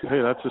recognize,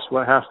 hey, that's just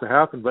what has to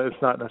happen, but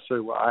it's not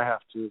necessarily what I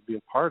have to be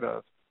a part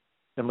of,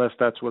 unless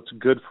that's what's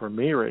good for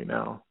me right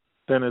now.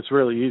 Then it's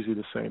really easy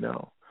to say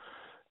no.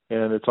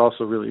 And it's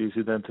also really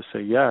easy then to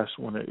say yes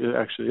when it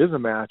actually is a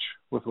match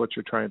with what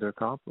you're trying to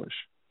accomplish.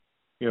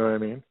 You know what I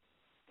mean?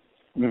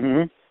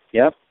 Mm-hmm.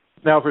 Yep.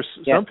 Now, for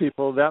some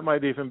people, that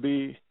might even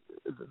be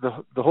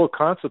the whole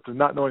concept of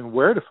not knowing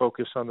where to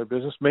focus on their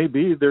business may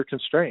be their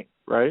constraint,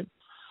 right?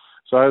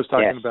 So I was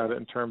talking Yes. about it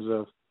in terms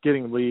of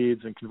getting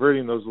leads and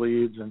converting those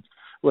leads and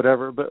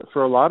whatever. But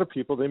for a lot of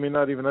people, they may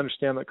not even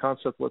understand that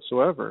concept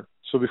whatsoever.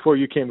 So before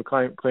you came to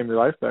claim your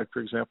life back, for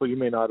example, you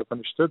may not have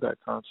understood that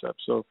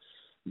concept. So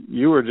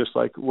you were just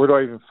like, where do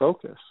I even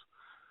focus?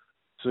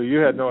 So you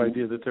had no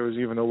idea that there was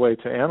even a way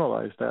to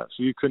analyze that.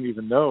 So you couldn't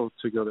even know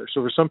to go there.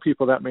 So for some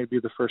people, that may be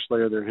the first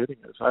layer they're hitting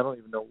is, I don't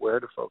even know where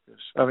to focus.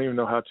 I don't even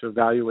know how to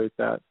evaluate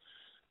that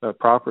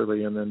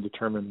properly and then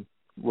determine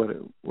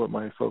what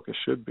my focus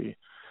should be.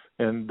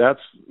 And that's,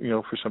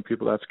 for some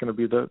people, that's going to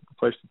be the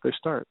place that they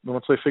start. And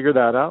once they figure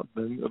that out,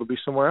 then it'll be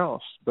somewhere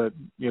else. But,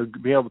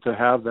 being able to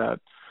have that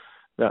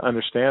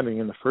understanding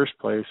in the first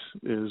place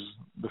is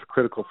the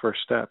critical first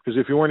step. Because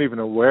if you weren't even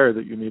aware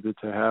that you needed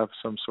to have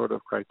some sort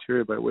of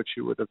criteria by which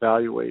you would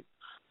evaluate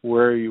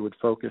where you would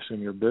focus in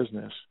your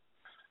business,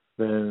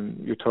 then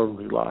you're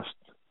totally lost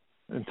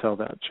until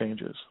that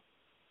changes.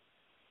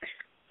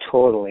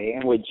 Totally.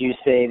 And would you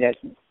say that,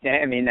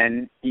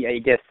 then I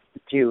guess,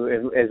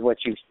 too, as what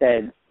you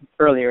said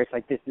earlier, it's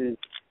like this is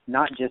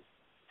not just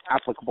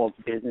applicable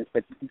to business,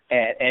 but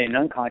at an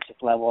unconscious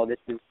level, this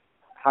is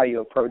how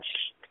you approach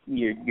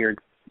your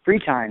free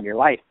time, your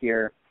life,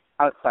 your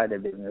outside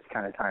of business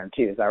kind of time,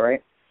 too. Is that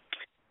right?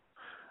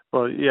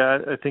 Well, yeah,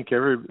 I think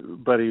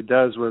everybody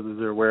does, whether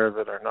they're aware of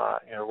it or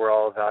not. We're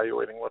all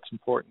evaluating what's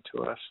important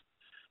to us.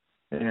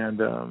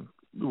 And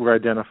we're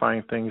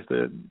identifying things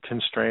that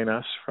constrain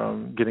us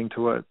from getting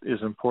to what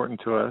is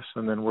important to us,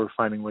 and then we're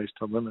finding ways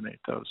to eliminate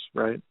those,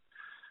 right?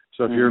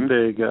 So if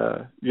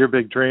your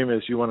big dream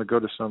is you want to go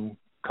to some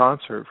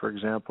concert, for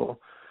example,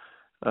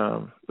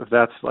 if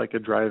that's like a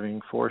driving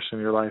force in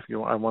your life,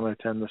 I want to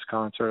attend this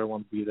concert, I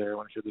want to be there, I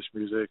want to hear this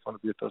music, I want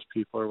to be with those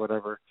people or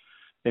whatever,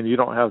 and you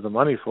don't have the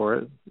money for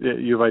it,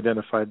 you've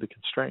identified the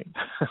constraint.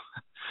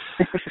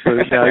 So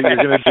now you're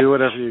going to do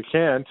whatever you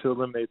can to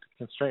eliminate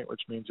the constraint,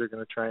 which means you're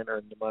going to try and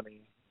earn the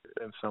money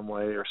in some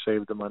way or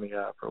save the money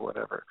up or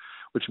whatever,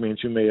 which means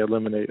you may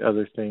eliminate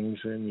other things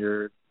in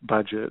your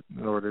budget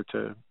in order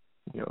to,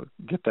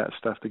 get that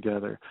stuff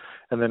together.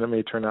 And then it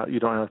may turn out you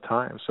don't have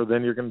time. So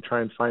then you're going to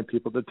try and find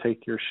people to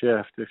take your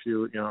shift if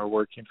you, are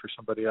working for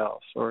somebody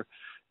else, or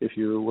if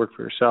you work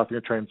for yourself,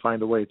 you're trying to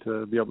find a way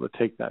to be able to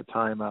take that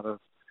time out of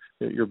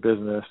your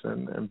business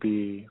and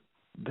be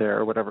there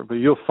or whatever. But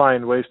you'll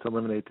find ways to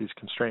eliminate these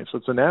constraints. So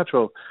it's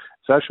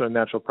actually a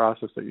natural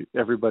process that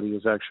everybody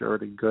is actually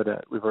already good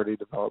at. We've already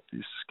developed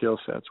these skill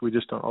sets. We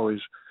just don't always,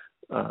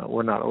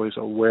 we're not always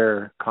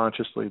aware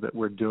consciously that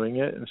we're doing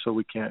it, and so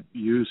we can't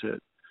use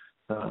it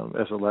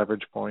as a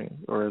leverage point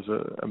or as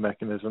a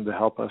mechanism to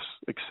help us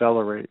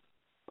accelerate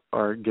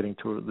our getting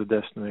to the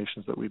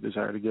destinations that we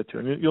desire to get to.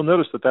 And you'll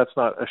notice that that's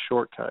not a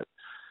shortcut,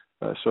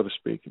 so to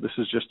speak. This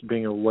is just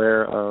being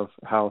aware of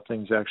how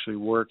things actually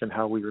work and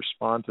how we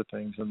respond to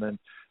things, and then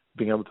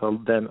being able to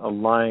then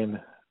align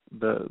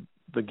the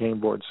game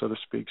board, so to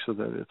speak, so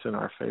that it's in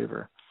our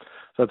favor.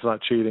 So it's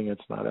not cheating.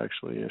 It's not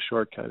actually a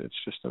shortcut. It's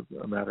just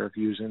a matter of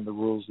using the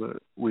rules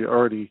that we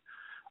already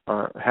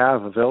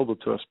have available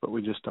to us, but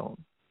we just don't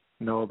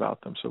know about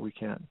them, so we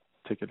can't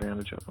take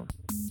advantage of them.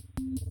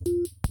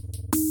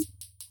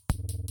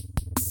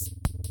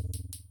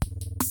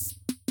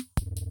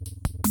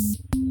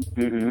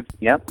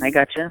 Yep, I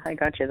gotcha.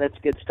 That's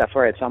good stuff.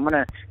 All right, so I'm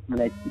gonna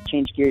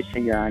change gears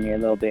here on you a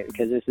little bit,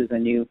 because this is a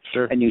new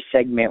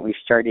segment we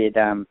started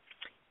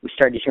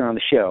here on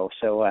the show.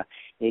 So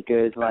it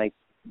goes like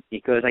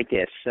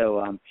this.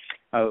 So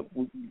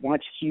we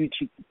want you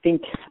to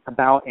think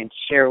about and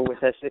share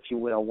with us, if you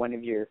will, one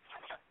of your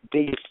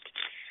biggest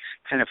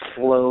kind of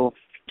flow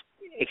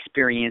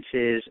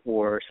experiences,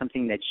 or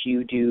something that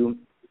you do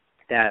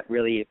that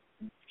really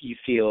you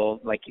feel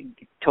like it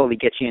totally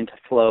gets you into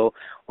flow,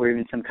 or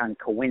even some kind of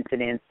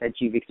coincidence that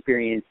you've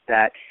experienced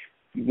that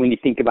when you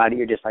think about it,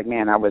 you're just like,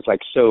 man, I was like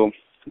so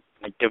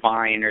like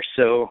divine or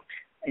so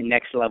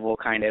next level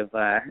kind of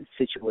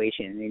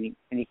situation.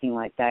 Anything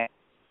like that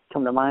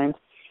come to mind?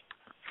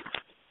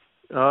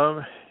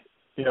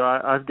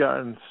 I've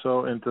gotten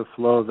so into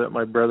flow that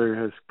my brother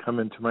has come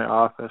into my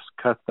office,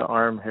 cut the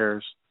arm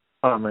hairs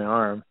on my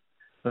arm,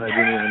 and I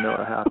didn't even know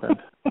it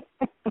happened.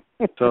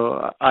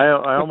 So I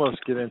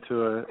almost get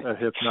into a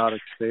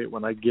hypnotic state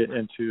when I get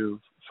into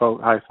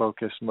high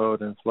focus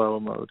mode and flow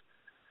mode.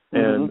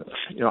 And,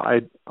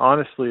 I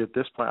honestly, at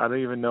this point, I don't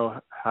even know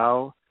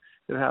how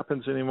it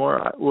happens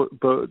anymore.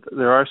 But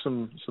there are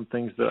some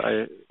things that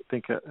I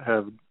think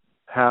have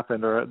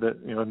happened, or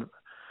that,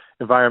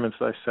 environments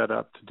that I set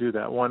up to do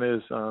that. One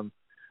is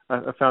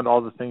I found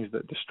all the things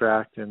that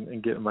distract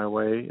and get in my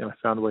way, and I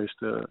found ways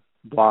to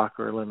block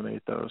or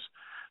eliminate those.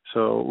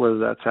 So whether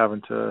that's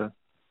having to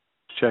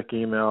check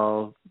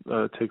email,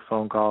 take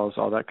phone calls,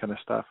 all that kind of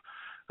stuff,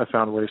 I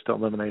found ways to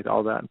eliminate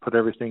all that and put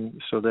everything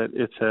so that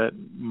it's at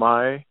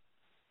my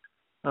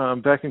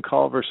beck and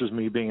call versus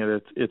me being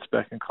at its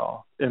beck and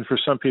call. And for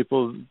some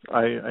people,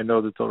 I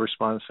know that they'll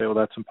respond and say, well,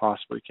 that's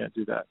impossible. You can't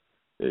do that.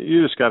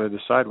 You just got to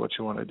decide what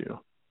you want to do,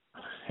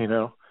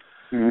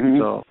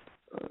 So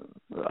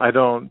I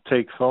don't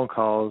take phone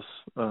calls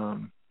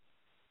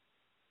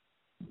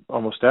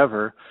almost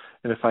ever.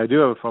 And if I do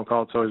have a phone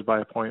call, it's always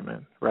by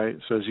appointment, right?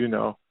 So as you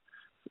know,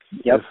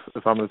 Yep.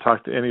 if I'm going to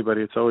talk to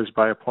anybody, it's always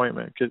by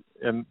appointment.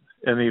 And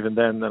even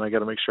then I got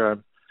to make sure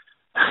I'm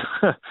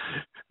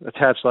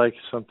attached like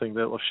something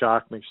that will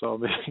shock me, so I'll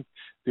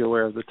be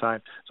aware of the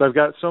time. So I've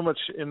got so much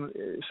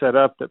set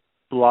up that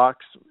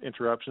blocks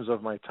interruptions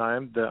of my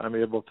time that I'm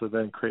able to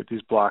then create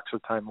these blocks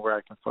of time where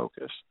I can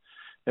focus,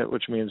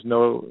 which means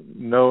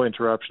no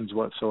interruptions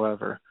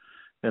whatsoever.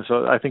 And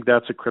so I think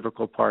that's a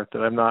critical part that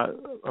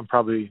I'm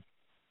probably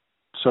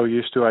so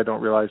used to, I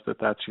don't realize that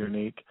that's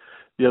unique.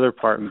 The other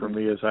part for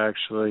me is I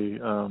actually,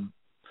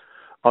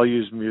 I'll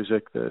use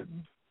music that,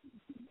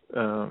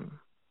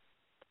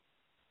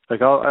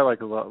 like I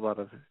like a lot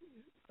of,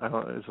 I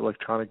don't know, it's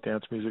electronic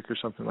dance music or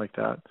something like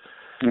that.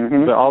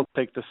 Mm-hmm. But I'll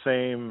take the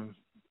same,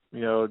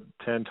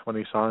 10,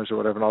 20 songs or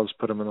whatever, and I'll just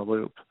put them in a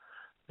loop.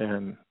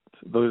 And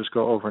they'll just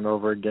go over and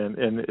over again.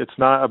 And it's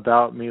not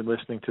about me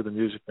listening to the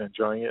music and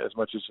enjoying it as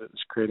much as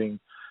it's creating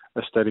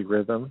a steady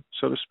rhythm,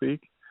 so to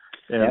speak.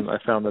 And I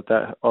found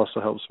that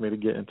also helps me to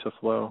get into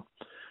flow.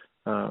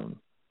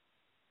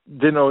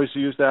 Didn't always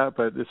use that,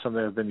 but it's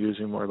something I've been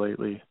using more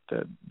lately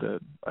that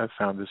I've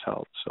found has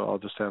helped. So I'll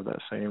just have that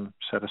same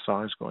set of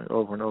songs going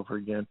over and over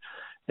again.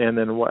 And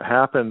then what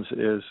happens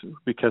is,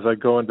 because I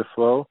go into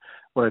flow,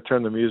 when I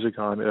turn the music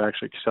on, it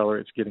actually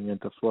accelerates getting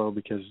into flow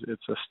because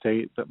it's a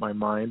state that my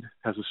mind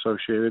has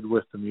associated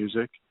with the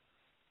music,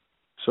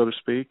 so to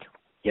speak.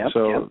 Yep.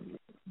 So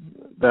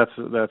that's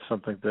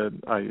something that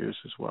I use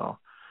as well.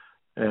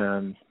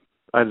 And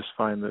I just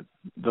find that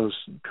those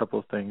couple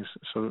of things,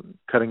 so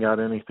cutting out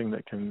anything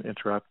that can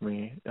interrupt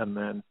me and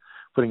then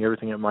putting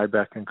everything at my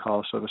beck and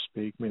call, so to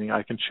speak, meaning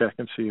I can check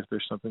and see if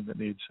there's something that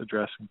needs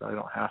addressing, but I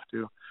don't have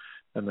to.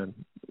 And then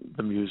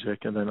the music.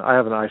 And then I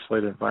have an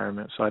isolated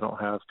environment, so I don't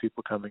have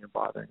people coming and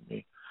bothering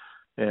me.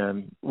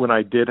 And when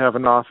I did have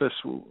an office,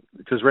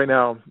 because right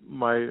now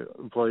my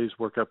employees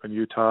work up in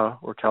Utah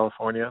or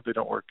California. They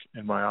don't work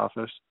in my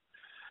office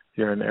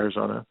here in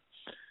Arizona.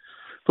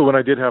 But when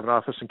I did have an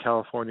office in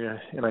California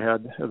and I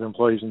had other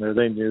employees in there,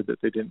 they knew that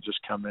they didn't just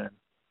come in.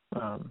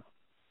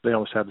 They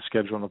almost had to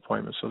schedule an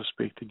appointment, so to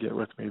speak, to get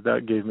with me.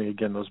 That gave me,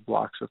 again, those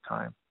blocks of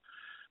time.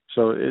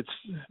 So it's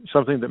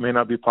something that may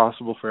not be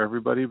possible for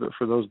everybody, but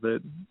for those that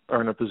are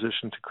in a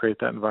position to create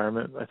that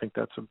environment, I think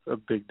that's a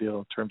big deal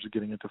in terms of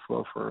getting into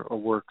flow for a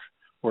work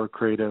or a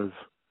creative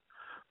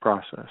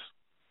process.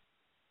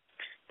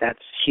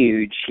 That's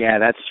huge. Yeah,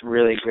 that's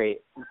really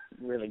great.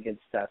 Really good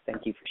stuff.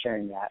 Thank you for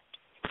sharing that.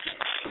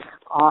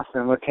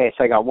 Awesome. Okay,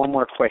 so I got one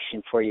more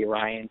question for you,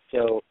 Ryan.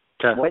 So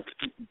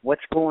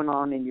what's going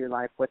on in your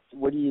life? What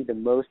are you the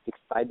most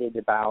excited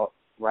about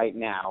right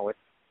now? What's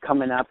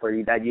coming up, or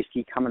that you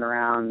see coming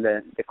around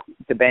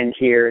the bend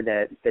here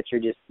that you're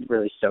just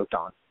really stoked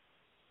on?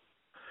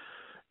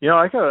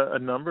 I got a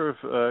number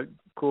of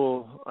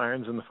cool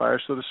irons in the fire,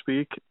 so to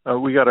speak.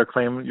 We got our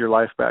Claim Your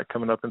Life Back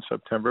coming up in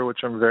September, which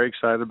I'm very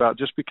excited about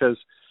just because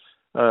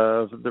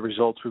of the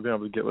results we've been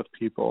able to get with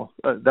people.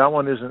 That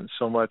one isn't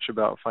so much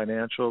about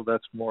financial.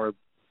 That's more,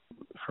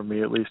 for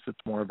me at least, it's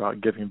more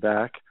about giving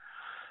back.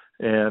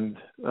 And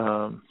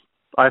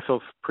I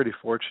feel pretty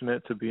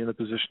fortunate to be in the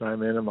position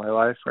I'm in my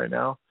life right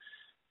now.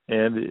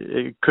 And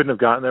it couldn't have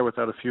gotten there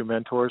without a few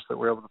mentors that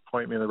were able to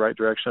point me in the right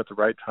direction at the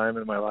right time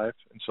in my life.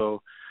 And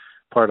so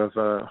part of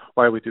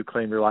why we do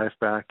Claim Your Life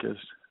Back is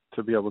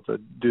to be able to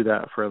do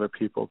that for other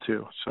people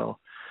too. So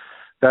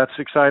that's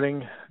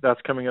exciting.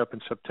 That's coming up in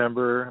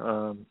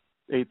September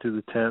 8th through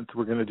the 10th.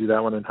 We're going to do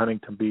that one in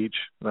Huntington Beach,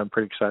 and I'm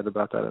pretty excited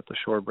about that at the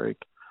Shorebreak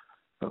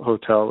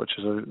Hotel, which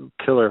is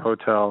a killer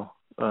hotel.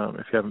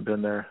 If you haven't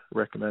been there,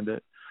 recommend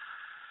it.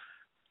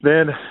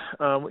 Then,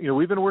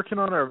 we've been working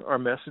on our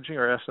messaging,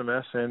 our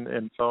SMS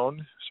and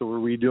phone. So we're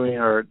redoing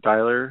our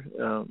dialer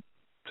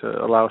to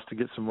allow us to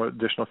get some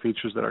additional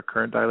features that our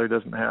current dialer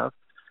doesn't have.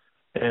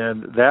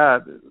 And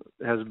that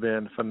has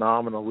been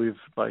phenomenal. We've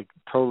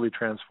totally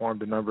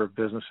transformed a number of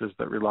businesses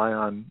that rely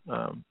on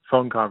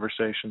phone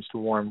conversations to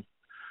warm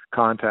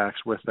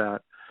contacts with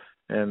that.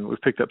 And we've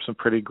picked up some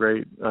pretty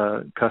great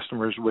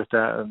customers with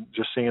that, and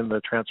just seeing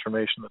the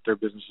transformation that their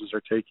businesses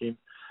are taking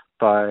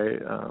by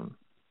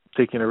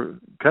taking a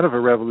kind of a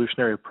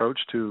revolutionary approach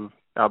to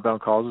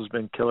outbound calls has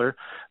been killer.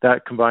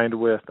 That combined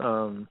with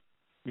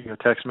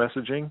text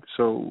messaging.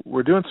 So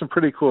we're doing some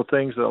pretty cool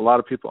things that a lot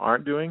of people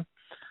aren't doing.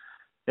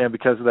 And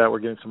because of that, we're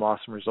getting some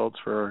awesome results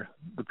for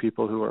the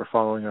people who are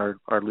following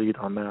our lead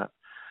on that.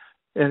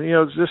 And,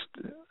 it's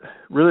just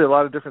really a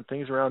lot of different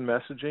things around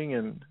messaging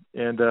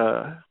and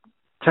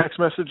text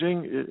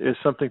messaging is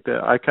something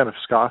that I kind of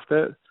scoffed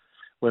at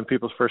when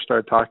people first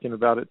started talking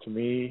about it to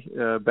me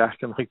back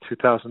in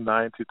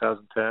 2009,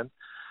 2010,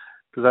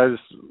 because I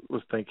just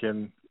was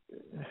thinking,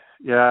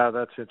 yeah,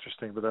 that's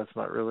interesting, but that's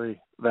not really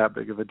that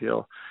big of a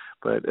deal.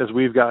 But as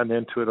we've gotten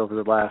into it over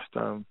the last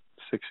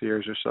 6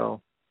 years or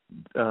so,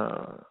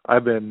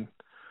 I've been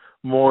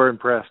more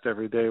impressed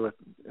every day with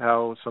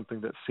how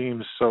something that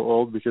seems so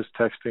old, because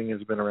texting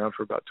has been around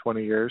for about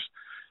 20 years,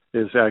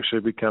 is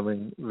actually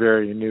becoming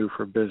very new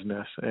for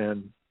business.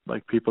 And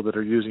people that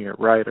are using it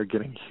right are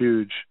getting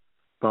huge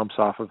bumps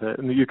off of it.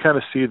 And you kind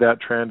of see that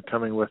trend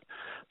coming with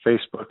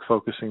Facebook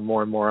focusing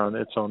more and more on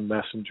its own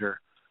messenger.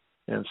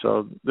 And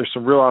so there's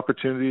some real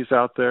opportunities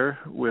out there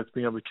with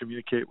being able to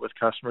communicate with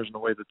customers in a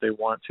way that they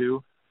want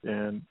to.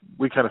 And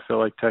we kind of feel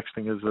like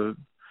texting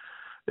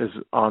is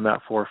on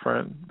that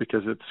forefront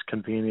because it's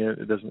convenient.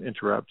 It doesn't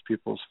interrupt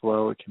people's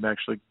flow. It can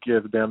actually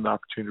give them the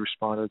opportunity to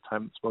respond at a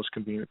time that's most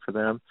convenient for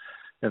them.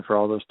 And for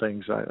all those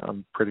things,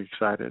 I'm pretty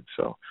excited.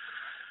 So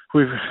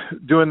we're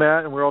doing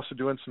that, and we're also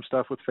doing some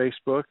stuff with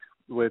Facebook,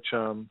 which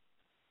I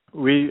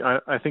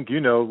think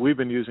we've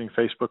been using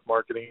Facebook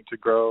marketing to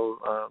grow,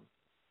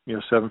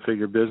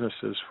 7-figure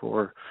businesses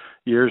for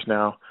years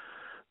now.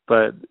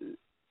 But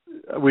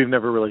we've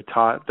never really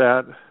taught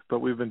that, but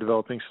we've been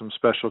developing some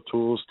special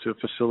tools to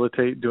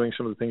facilitate doing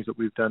some of the things that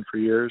we've done for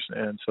years,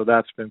 and so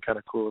that's been kind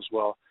of cool as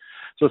well.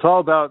 So it's all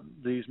about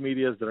these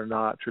medias that are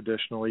not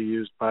traditionally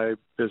used by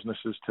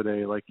businesses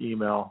today, like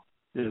email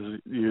is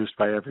used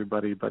by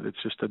everybody, but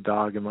it's just a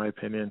dog in my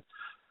opinion.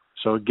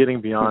 So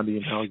getting beyond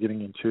email,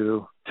 getting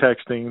into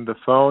texting, the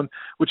phone,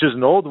 which is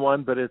an old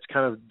one, but it's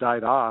kind of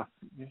died off,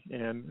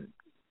 and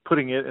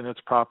putting it in its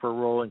proper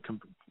role in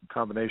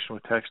combination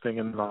with texting,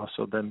 and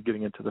also then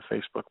getting into the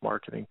Facebook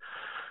marketing.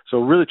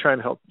 So really trying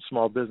to help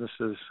small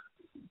businesses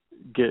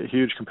get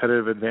huge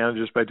competitive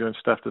advantages by doing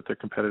stuff that their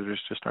competitors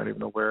just aren't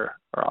even aware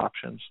are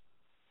options.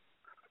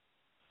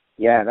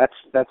 Yeah,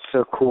 that's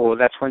so cool.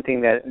 That's one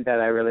thing that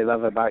I really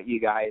love about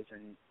you guys,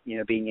 and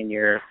being in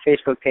your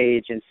Facebook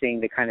page and seeing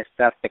the kind of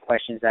stuff, the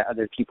questions that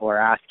other people are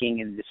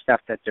asking, and the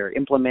stuff that they're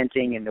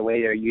implementing, and the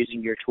way they're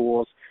using your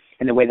tools,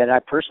 and the way that I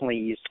personally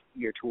use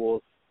your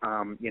tools.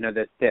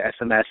 The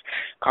SMS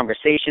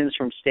conversations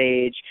from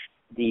Stage,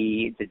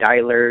 the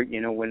dialer,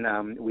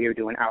 when we were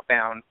doing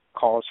outbound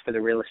calls for the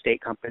real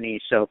estate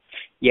company. So,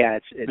 yeah,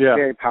 it's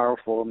very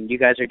powerful. I mean, you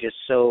guys are just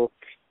so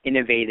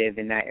innovative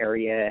in that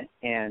area,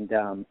 and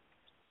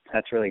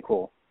that's really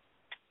cool.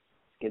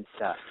 Good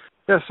stuff.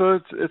 Yeah,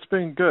 so it's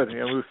been good.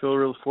 We feel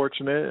real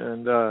fortunate,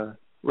 and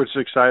we're just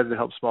excited to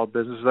help small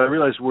businesses. I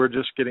realize we're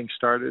just getting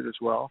started as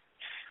well,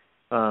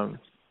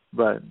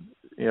 but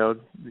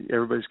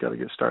everybody's got to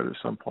get started at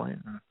some point.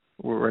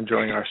 We're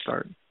enjoying our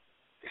start.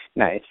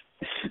 Nice.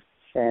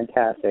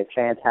 Fantastic.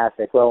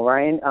 Well,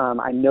 Ryan,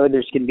 I know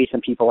there's going to be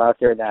some people out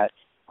there that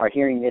are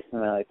hearing this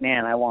and they're like,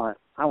 man, I want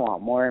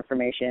more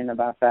information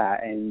about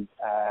that. And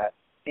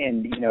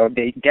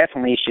they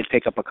definitely should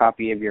pick up a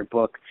copy of your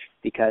book,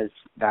 because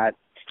that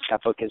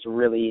book is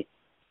really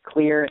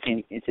clear,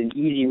 and it's an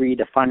easy read,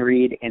 a fun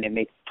read, and it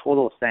makes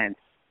total sense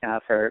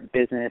for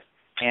business.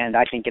 And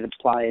I think it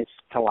applies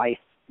to life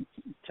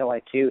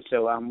too.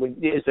 So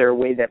is there a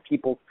way that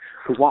people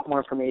who want more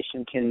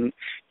information can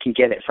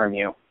get it from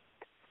you?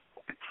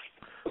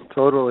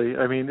 Totally.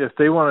 I mean, if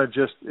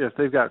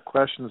they've got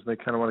questions and they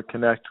kind of want to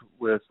connect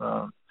with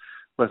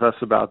us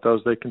about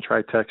those, they can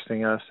try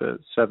texting us at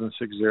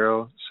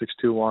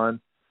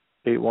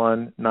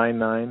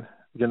 760-621-8199.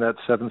 Again, that's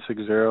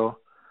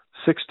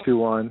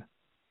 760-621-8199.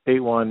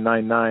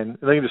 And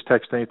they can just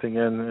text anything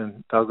in,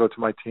 and that'll go to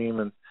my team,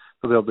 and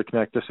they'll be able to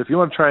connect us. If you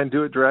want to try and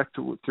do it direct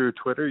through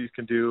Twitter, you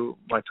can do.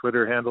 My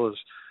Twitter handle is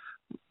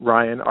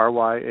Ryan,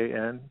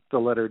 Ryan, the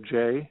letter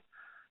J,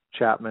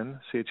 Chapman,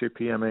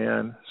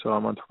 Chapman. So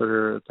I'm on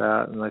Twitter at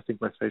that, and I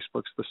think my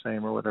Facebook's the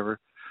same or whatever.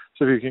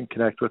 So if you can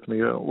connect with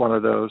me, one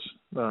of those,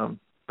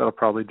 that'll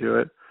probably do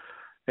it.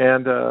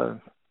 And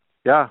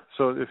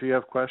so if you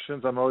have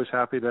questions, I'm always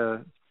happy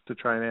to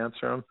try and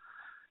answer them.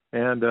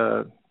 And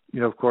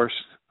of course,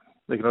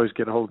 they can always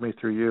get a hold of me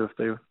through you if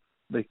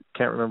they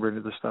can't remember any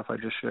of the stuff I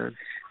just shared.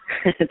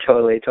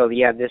 Totally.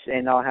 Yeah,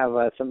 and I'll have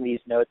some of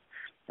these notes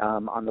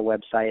on the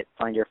website,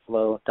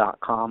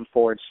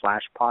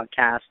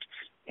 findyourflow.com/podcast,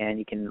 and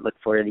you can look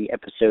for the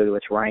episode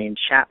with Ryan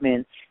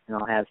Chapman, and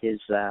I'll have his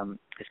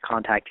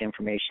contact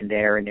information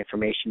there, and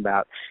information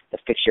about the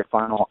Fix Your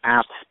Funnel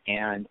app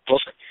and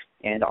book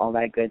and all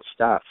that good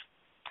stuff.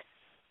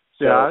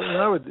 So,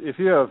 I would, if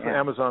you have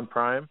Amazon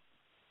Prime,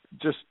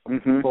 just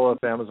pull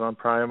up Amazon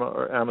Prime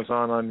or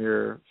Amazon on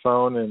your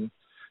phone and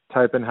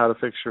type in How to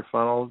Fix Your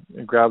Funnel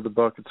and grab the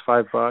book. It's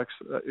 $5.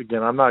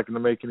 Again, I'm not going to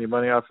make any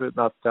money off it.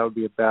 Not that would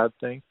be a bad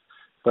thing,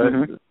 but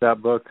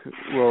that book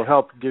will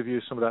help give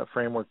you some of that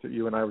framework that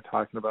you and I were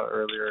talking about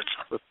earlier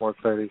with more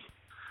clarity.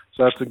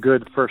 So that's a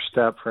good first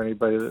step for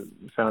anybody that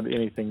found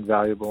anything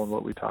valuable in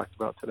what we talked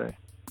about today.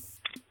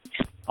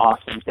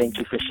 Awesome. Thank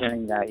you for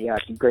sharing that. Yeah,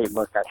 it's a great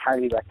book. I'd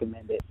highly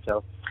recommend it.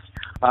 So,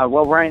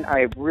 well, Ryan,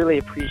 I really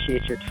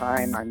appreciate your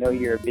time. I know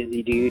you're a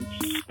busy dude,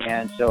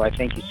 and so I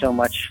thank you so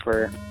much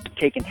for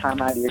taking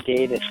time out of your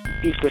day to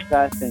speak with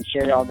us and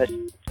share all this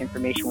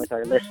information with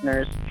our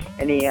listeners.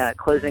 Any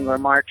closing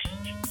remarks?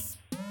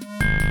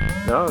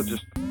 No,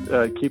 just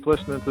keep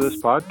listening to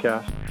this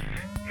podcast.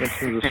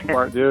 Winston's a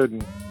smart dude,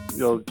 and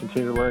you'll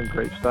continue to learn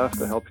great stuff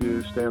to help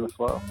you stay in the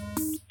flow.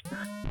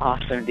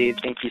 Awesome, dude.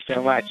 Thank you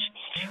so much.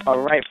 All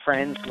right,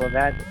 friends. Well,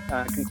 that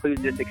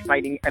concludes this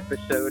exciting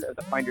episode of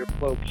the Find Your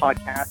Flow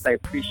podcast. I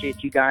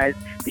appreciate you guys.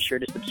 Be sure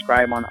to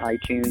subscribe on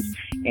iTunes.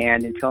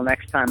 And until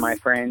next time, my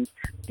friends,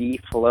 be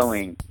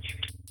flowing.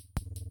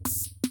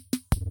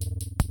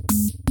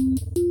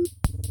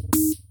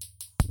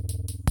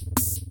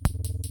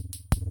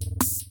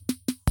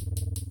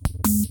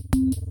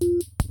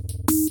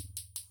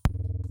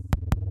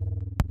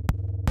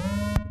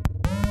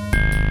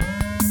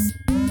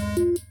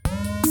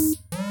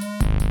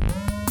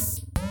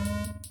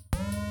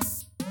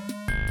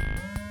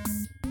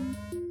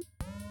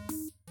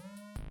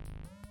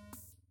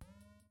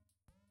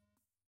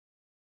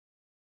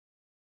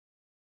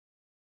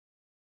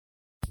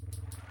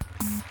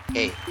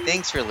 Hey,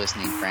 thanks for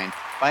listening, friend.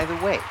 By the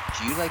way,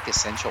 do you like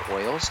essential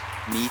oils?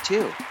 Me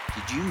too.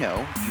 Did you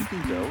know you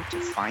can go to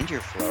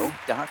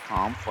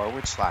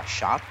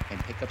findyourflow.com/shop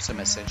and pick up some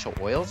essential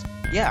oils?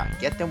 Yeah,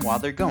 get them while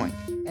they're going.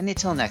 And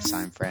until next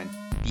time, friend,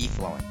 be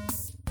flowing.